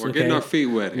fumbles. We're okay? getting our feet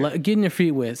wet here. Getting your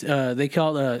feet wet. They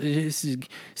call this is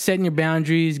setting your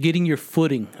boundaries, getting your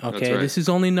footing. Okay, That's right. This is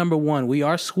only number one. We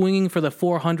are swinging for the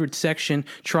 400 section,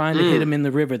 trying to hit them in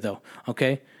the river, though.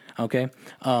 Okay.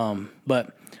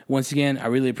 But once again, I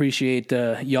really appreciate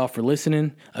y'all for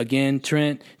listening. Again,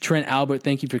 Trent Albert,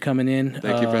 thank you for coming in.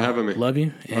 Thank you for having me. Love you.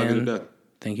 Love you and to death.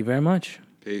 thank you very much.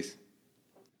 Peace.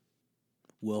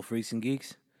 Well, Freaks and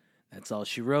Geeks, that's all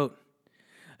she wrote.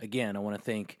 Again, I want to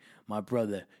thank my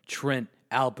brother, Trent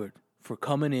Albert, for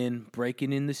coming in,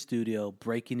 breaking in the studio,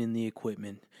 breaking in the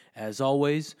equipment. As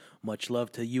always, much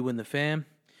love to you and the fam.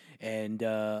 And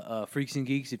Freaks and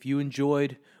Geeks, if you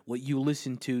enjoyed what you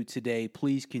listened to today,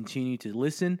 please continue to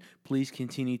listen. Please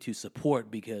continue to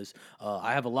support, because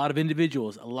I have a lot of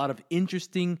individuals, a lot of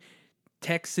interesting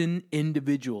Texan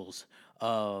individuals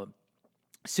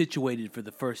situated for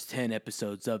the first 10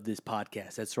 episodes of this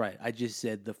podcast. That's right. I just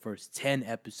said the first 10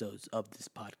 episodes of this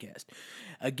podcast.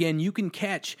 Again, you can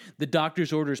catch the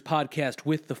Doctor's Orders podcast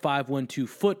with the 512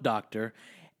 Foot Doctor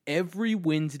every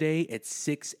Wednesday at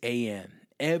 6 a.m.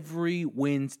 Every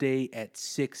Wednesday at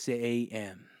 6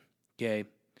 a.m. Okay?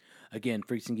 Again,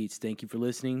 Freaks and Geeks, thank you for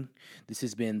listening. This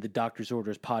has been the Doctor's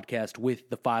Orders podcast with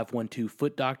the 512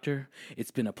 Foot Doctor.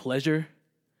 It's been a pleasure.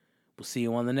 We'll see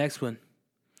you on the next one.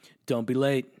 Don't be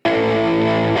late.